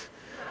that?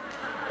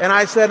 And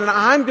I said, and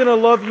I'm going to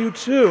love you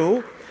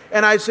too.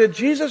 And I said,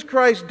 Jesus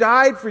Christ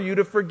died for you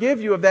to forgive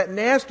you of that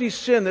nasty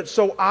sin that's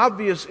so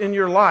obvious in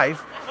your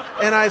life.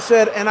 And I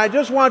said, and I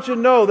just want you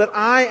to know that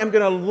I am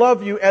going to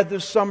love you as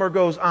this summer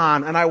goes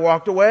on. And I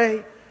walked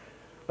away.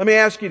 Let me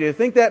ask you, do you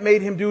think that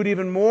made him do it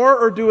even more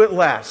or do it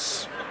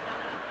less?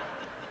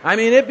 I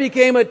mean, it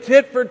became a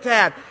tit for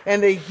tat.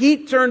 And the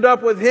heat turned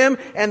up with him,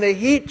 and the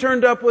heat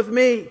turned up with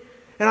me.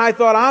 And I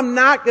thought, I'm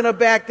not going to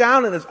back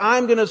down in this.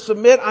 I'm going to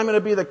submit. I'm going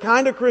to be the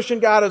kind of Christian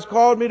God has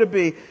called me to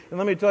be. And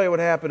let me tell you what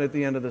happened at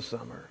the end of the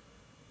summer.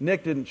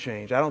 Nick didn't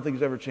change. I don't think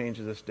he's ever changed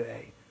to this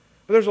day.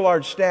 But there's a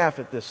large staff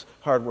at this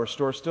hardware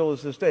store, still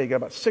is this day. You got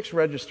about 6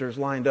 registers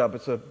lined up.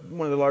 It's one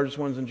of the largest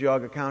ones in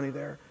Geauga County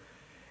there.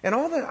 And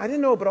I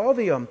didn't know, but all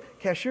the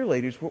cashier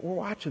ladies were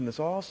watching this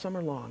all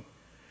summer long.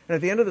 And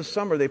at the end of the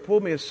summer, they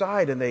pulled me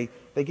aside and they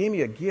gave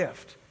me a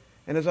gift.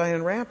 And as I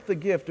unwrapped the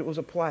gift, it was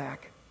a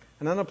plaque.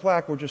 And on the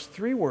plaque were just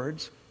 3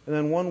 words, and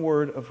then 1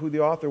 word of who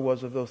the author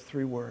was of those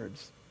 3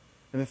 words.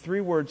 And the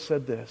 3 words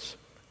said this: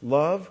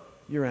 love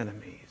your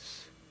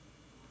enemies,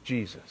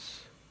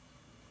 Jesus.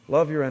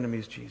 Love your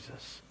enemies,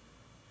 Jesus.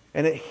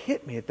 And it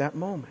hit me at that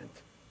moment.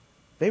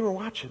 They were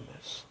watching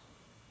this,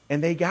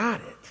 and they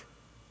got it,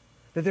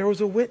 that there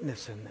was a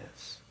witness in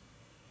this.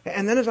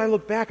 And then as I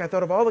look back, I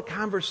thought of all the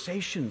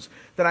conversations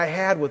that I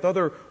had with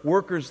other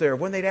workers there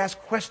when they'd ask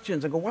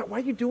questions and go, why are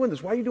you doing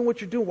this? Why are you doing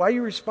what you're doing? Why are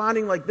you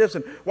responding like this?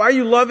 And why are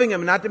you loving him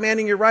and not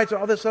demanding your rights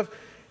and all this stuff?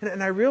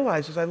 And I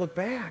realized as I look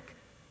back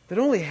that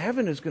only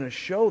heaven is going to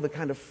show the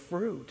kind of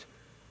fruit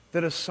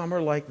that a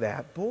summer like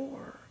that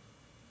bore.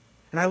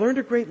 And I learned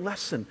a great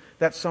lesson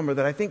that summer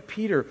that I think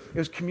Peter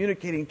is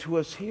communicating to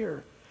us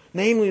here.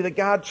 Namely, that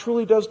God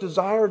truly does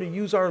desire to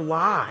use our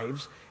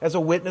lives as a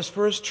witness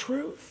for his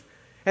truth.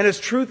 And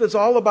his truth is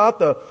all about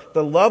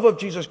the love of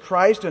Jesus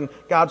Christ and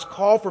God's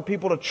call for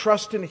people to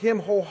trust in him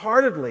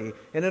wholeheartedly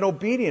and in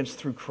obedience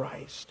through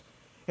Christ.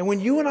 And when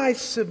you and I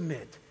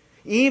submit,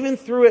 even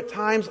through at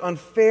times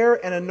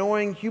unfair and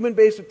annoying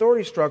human-based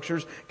authority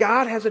structures,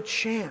 God has a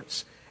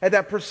chance at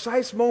that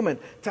precise moment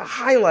to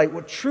highlight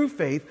what true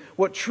faith,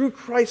 what true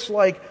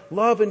Christ-like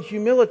love and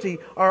humility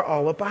are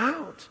all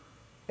about.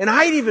 And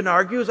I'd even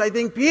argue, as I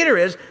think Peter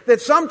is, that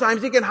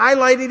sometimes he can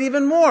highlight it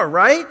even more,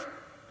 right?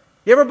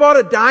 You ever bought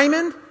a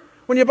diamond?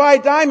 When you buy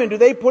a diamond, do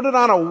they put it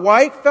on a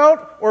white felt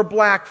or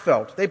black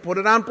felt? They put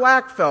it on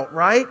black felt,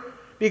 right?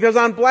 Because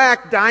on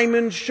black,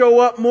 diamonds show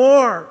up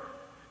more.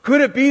 Could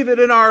it be that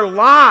in our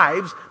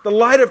lives, the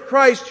light of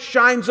Christ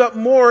shines up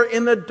more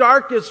in the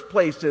darkest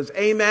places?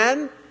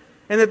 Amen?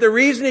 And that the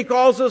reason he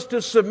calls us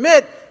to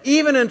submit,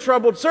 even in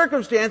troubled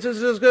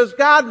circumstances, is because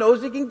God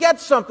knows he can get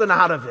something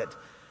out of it.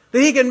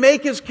 That he can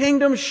make his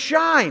kingdom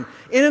shine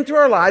in into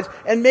our lives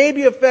and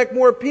maybe affect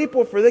more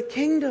people for the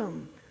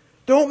kingdom.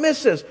 Don't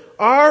miss this.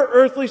 Our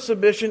earthly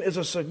submission is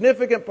a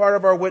significant part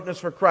of our witness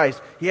for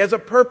Christ. He has a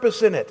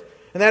purpose in it,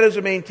 and that is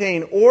to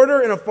maintain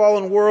order in a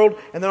fallen world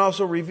and then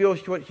also reveal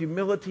what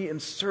humility and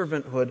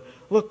servanthood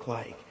look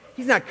like.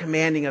 He's not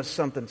commanding us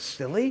something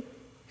silly.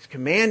 He's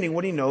commanding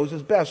what he knows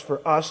is best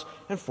for us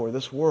and for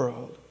this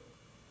world.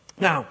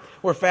 Now,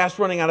 we're fast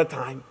running out of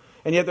time.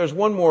 And yet there's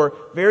one more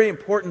very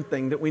important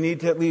thing that we need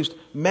to at least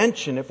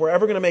mention if we're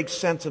ever going to make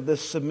sense of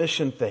this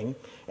submission thing.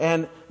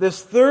 And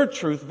this third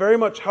truth very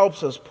much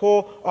helps us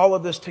pull all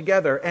of this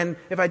together. And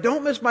if I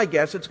don't miss my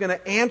guess, it's going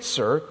to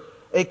answer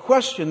a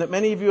question that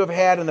many of you have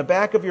had in the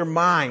back of your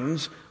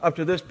minds up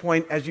to this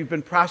point as you've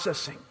been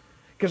processing.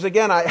 Because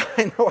again, I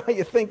know how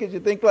you think as you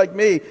think like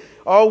me.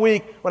 All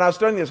week when I was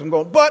studying this, I'm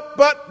going, but,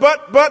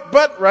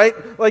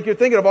 right? Like you're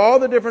thinking of all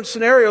the different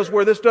scenarios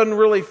where this doesn't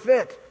really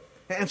fit.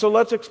 And so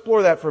let's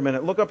explore that for a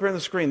minute. Look up here on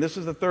the screen. This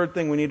is the third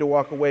thing we need to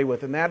walk away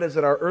with, and that is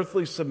that our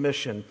earthly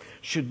submission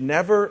should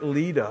never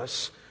lead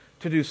us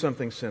to do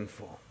something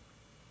sinful.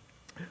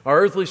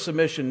 Our earthly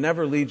submission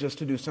never leads us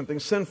to do something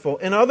sinful.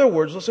 In other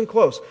words, listen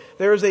close.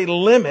 There is a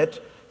limit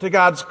to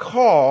God's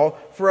call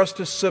for us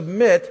to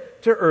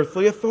submit to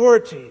earthly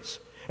authorities,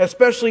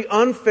 especially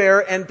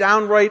unfair and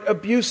downright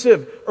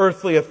abusive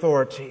earthly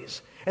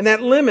authorities. And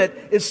that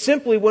limit is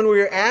simply when we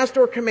are asked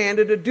or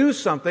commanded to do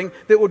something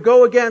that would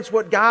go against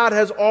what God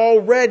has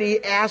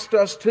already asked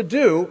us to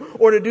do,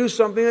 or to do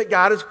something that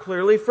God has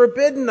clearly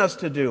forbidden us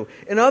to do.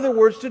 In other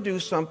words, to do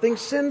something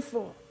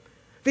sinful.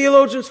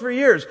 Theologians for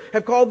years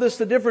have called this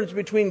the difference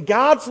between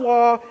God's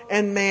law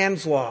and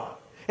man's law.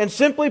 And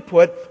simply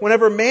put,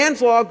 whenever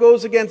man's law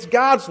goes against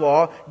God's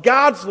law,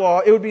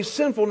 it would be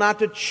sinful not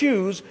to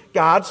choose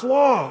God's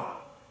law.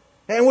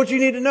 And what you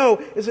need to know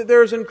is that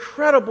there is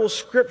incredible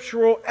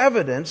scriptural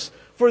evidence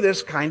for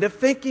this kind of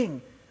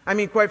thinking. I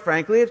mean, quite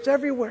frankly, it's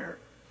everywhere.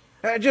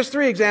 Just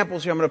 3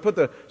 examples here. I'm going to put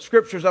the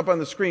scriptures up on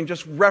the screen,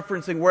 just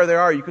referencing where they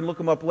are. You can look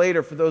them up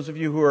later for those of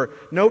you who are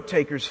note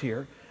takers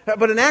here.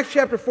 But in Acts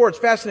chapter 4, it's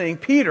fascinating.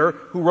 Peter,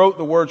 who wrote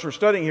the words we're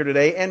studying here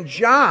today, and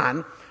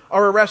John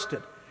are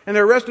arrested. And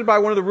they're arrested by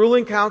one of the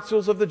ruling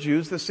councils of the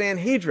Jews, the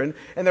Sanhedrin,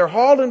 and they're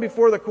hauled in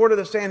before the court of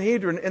the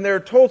Sanhedrin, and they're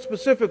told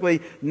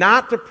specifically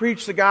not to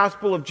preach the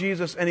gospel of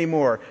Jesus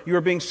anymore. You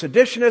are being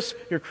seditionists,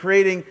 you're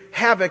creating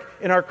havoc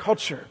in our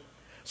culture.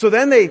 So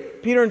then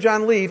Peter and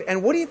John leave,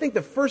 and what do you think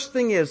the first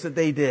thing is that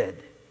they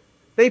did?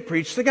 They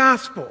preached the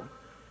gospel.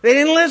 They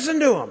didn't listen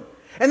to them.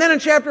 And then in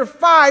chapter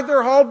 5,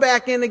 they're hauled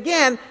back in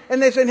again,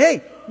 and they said,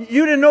 hey,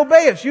 you didn't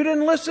obey us, you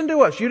didn't listen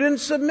to us, you didn't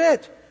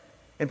submit.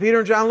 And Peter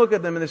and John look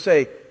at them and they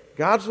say,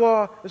 God's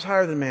law is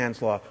higher than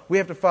man's law. We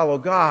have to follow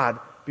God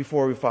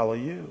before we follow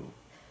you.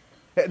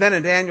 Then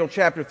in Daniel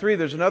chapter 3,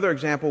 there's another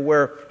example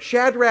where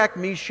Shadrach,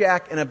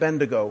 Meshach, and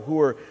Abednego, who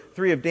were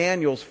three of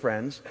Daniel's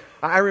friends,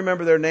 I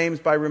remember their names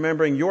by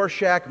remembering your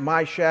shack,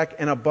 my shack,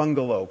 and a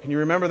bungalow. Can you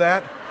remember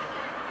that?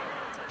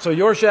 So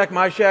your shack,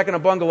 my shack, and a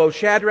bungalow,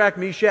 Shadrach,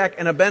 Meshach,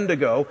 and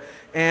Abednego.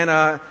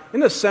 And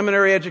in the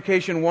seminary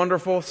education,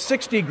 wonderful,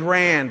 60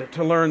 grand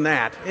to learn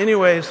that.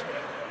 Anyways,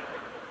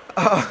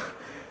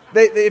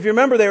 if you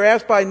remember, they were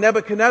asked by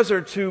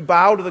Nebuchadnezzar to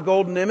bow to the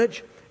golden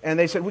image. And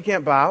they said, we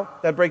can't bow.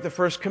 That'd break the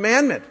first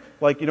commandment.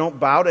 Like, you don't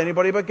bow to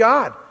anybody but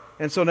God.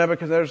 And so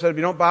Nebuchadnezzar said, if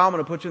you don't bow, I'm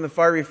going to put you in the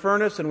fiery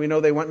furnace. And we know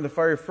they went in the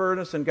fiery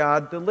furnace and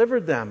God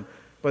delivered them.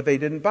 But they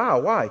didn't bow.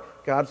 Why?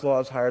 God's law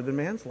is higher than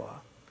man's law.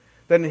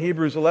 Then in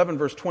Hebrews 11,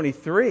 verse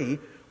 23,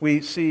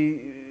 we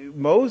see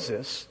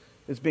Moses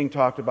is being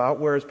talked about,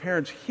 where his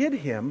parents hid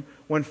him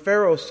when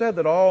Pharaoh said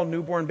that all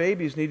newborn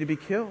babies need to be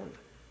killed.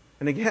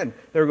 And again,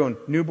 they were going,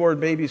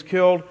 newborn babies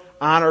killed,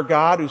 honor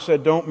God who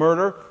said don't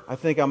murder. I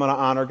think I'm going to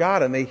honor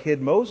God. And they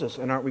hid Moses.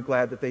 And aren't we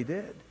glad that they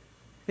did?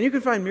 And you can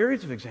find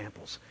myriads of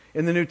examples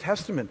in the New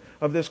Testament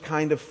of this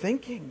kind of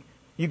thinking.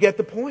 You get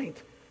the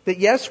point. That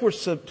yes, we're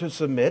to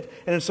submit,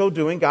 and in so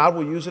doing, God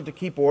will use it to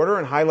keep order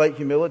and highlight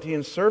humility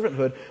and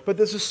servanthood. But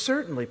this is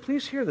certainly,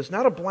 please hear this,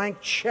 not a blank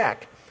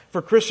check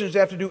for Christians to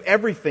have to do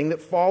everything that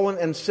fallen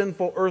and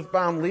sinful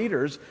earthbound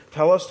leaders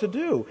tell us to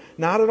do.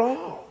 Not at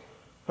all.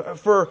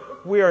 For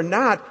we are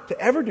not to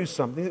ever do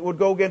something that would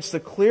go against the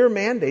clear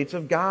mandates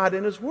of God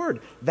and His Word.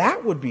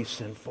 That would be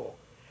sinful.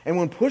 And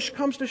when push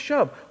comes to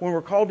shove, when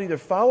we're called to either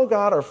follow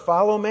God or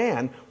follow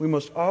man, we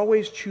must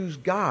always choose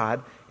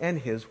God and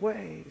His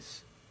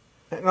ways.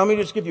 And let me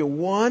just give you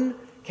one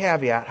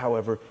caveat,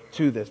 however,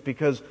 to this,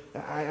 because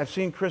I've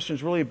seen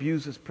Christians really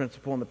abuse this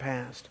principle in the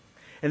past.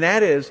 And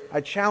that is,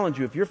 I challenge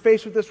you, if you're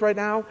faced with this right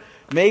now,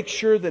 make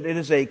sure that it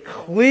is a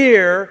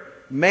clear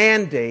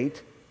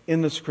mandate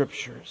in the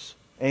Scriptures.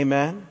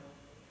 Amen?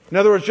 In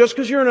other words, just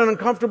because you're in an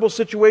uncomfortable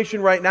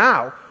situation right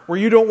now, where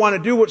you don't want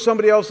to do what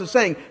somebody else is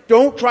saying,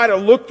 don't try to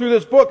look through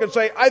this book and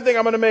say, I think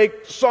I'm going to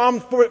make Psalm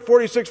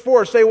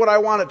 46:4 say what I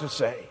want it to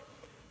say.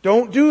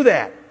 Don't do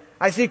that.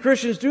 I see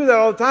Christians do that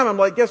all the time. I'm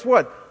like, guess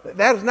what?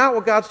 That is not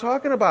what God's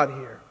talking about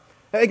here.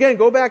 Again,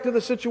 go back to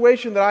the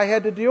situation that I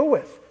had to deal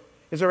with.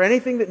 Is there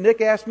anything that Nick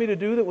asked me to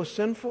do that was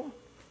sinful?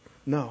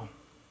 No.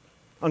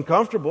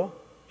 Uncomfortable,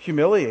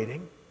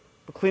 humiliating.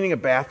 But cleaning a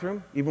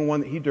bathroom, even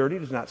one that he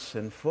dirtied, is not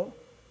sinful.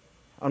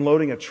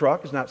 Unloading a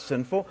truck is not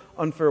sinful.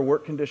 Unfair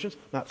work conditions,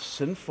 not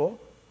sinful.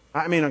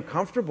 I mean,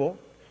 uncomfortable.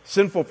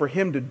 Sinful for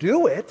him to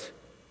do it.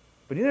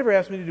 But he never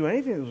asked me to do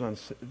anything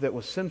that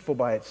was sinful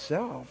by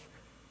itself.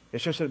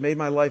 It's just that it made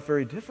my life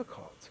very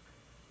difficult.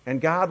 And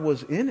God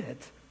was in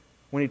it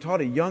when He taught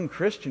a young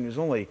Christian who's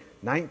only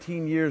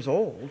 19 years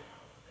old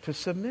to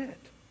submit.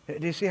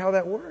 Do you see how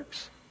that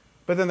works?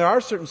 But then there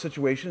are certain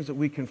situations that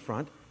we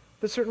confront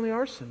that certainly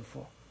are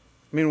sinful.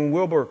 I mean,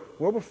 when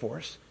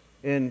Wilberforce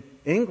in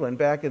England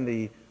back in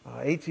the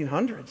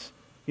 1800s,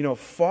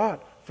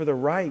 fought for the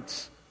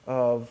rights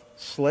of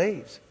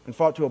slaves and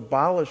fought to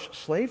abolish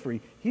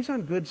slavery, he's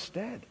on good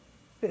stead.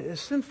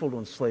 It's sinful to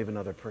enslave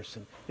another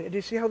person. Do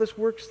you see how this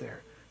works there?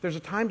 There's a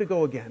time to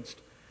go against,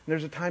 and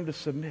there's a time to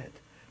submit.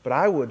 But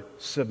I would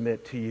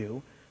submit to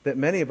you that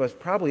many of us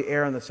probably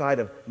err on the side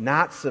of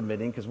not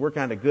submitting because we're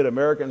kind of good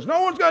Americans.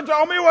 No one's going to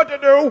tell me what to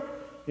do.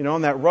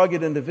 And that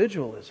rugged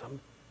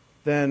individualism.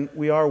 Then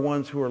we are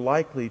ones who are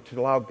likely to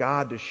allow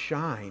God to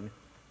shine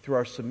through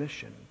our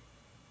submission.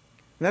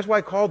 And that's why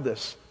I called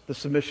this the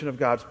submission of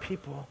God's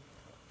people.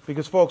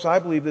 Because, folks, I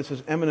believe this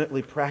is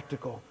eminently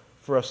practical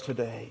for us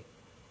today.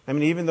 I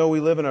mean, even though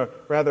we live in a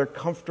rather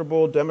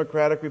comfortable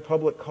democratic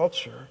republic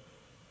culture,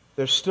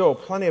 there's still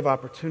plenty of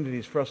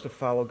opportunities for us to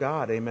follow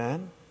God.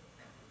 Amen?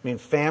 I mean,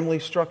 family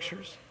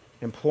structures,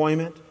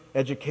 employment,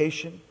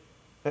 education.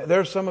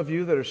 There are some of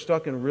you that are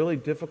stuck in really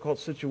difficult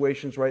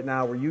situations right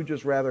now where you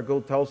just rather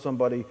go tell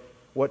somebody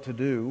what to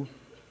do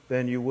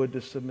than you would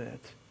to submit.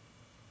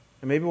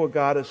 And maybe what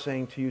God is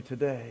saying to you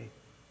today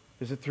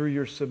is that through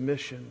your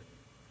submission,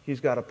 He's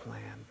got a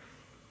plan.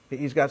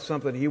 He's got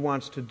something He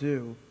wants to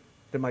do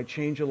that might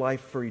change your life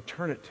for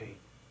eternity,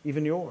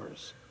 even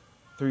yours,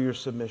 through your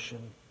submission.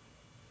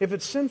 If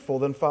it's sinful,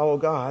 then follow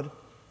God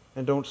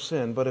and don't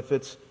sin. But if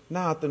it's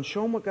not, then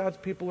show them what God's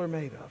people are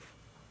made of.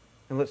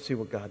 And let's see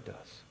what God does.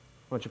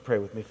 Why don't you pray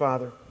with me?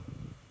 Father,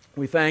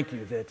 we thank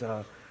You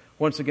that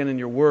once again in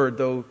Your Word,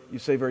 though You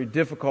say very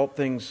difficult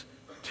things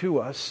to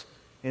us,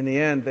 in the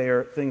end they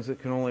are things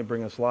that can only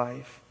bring us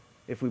life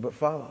if we but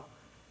follow.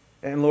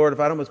 And Lord, if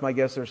I don't miss my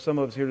guess, there are some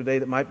of us here today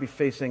that might be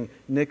facing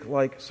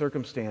Nick-like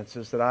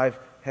circumstances that I've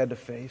had to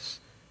face.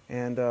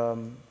 And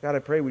God, I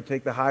pray we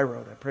take the high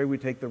road. I pray we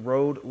take the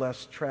road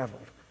less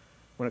traveled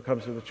when it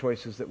comes to the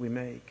choices that we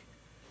make.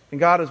 And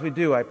God, as we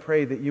do, I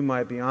pray that You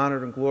might be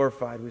honored and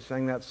glorified. We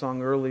sang that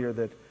song earlier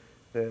that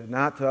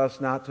not to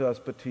us,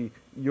 but to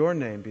Your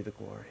name be the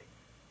glory.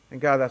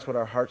 And God, that's what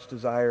our hearts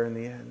desire in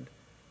the end.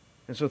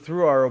 And so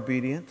through our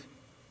obedient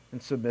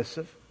and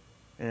submissive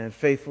and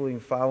faithfully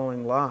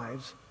following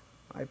lives,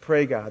 I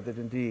pray, God, that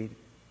indeed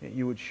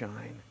You would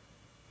shine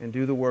and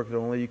do the work that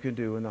only You can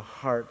do in the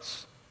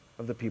hearts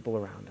of the people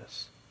around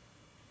us.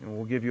 And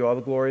we'll give you all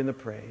the glory and the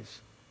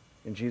praise.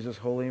 In Jesus'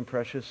 holy and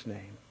precious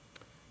name.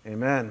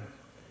 Amen.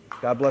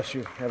 God bless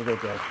you. Have a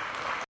great day.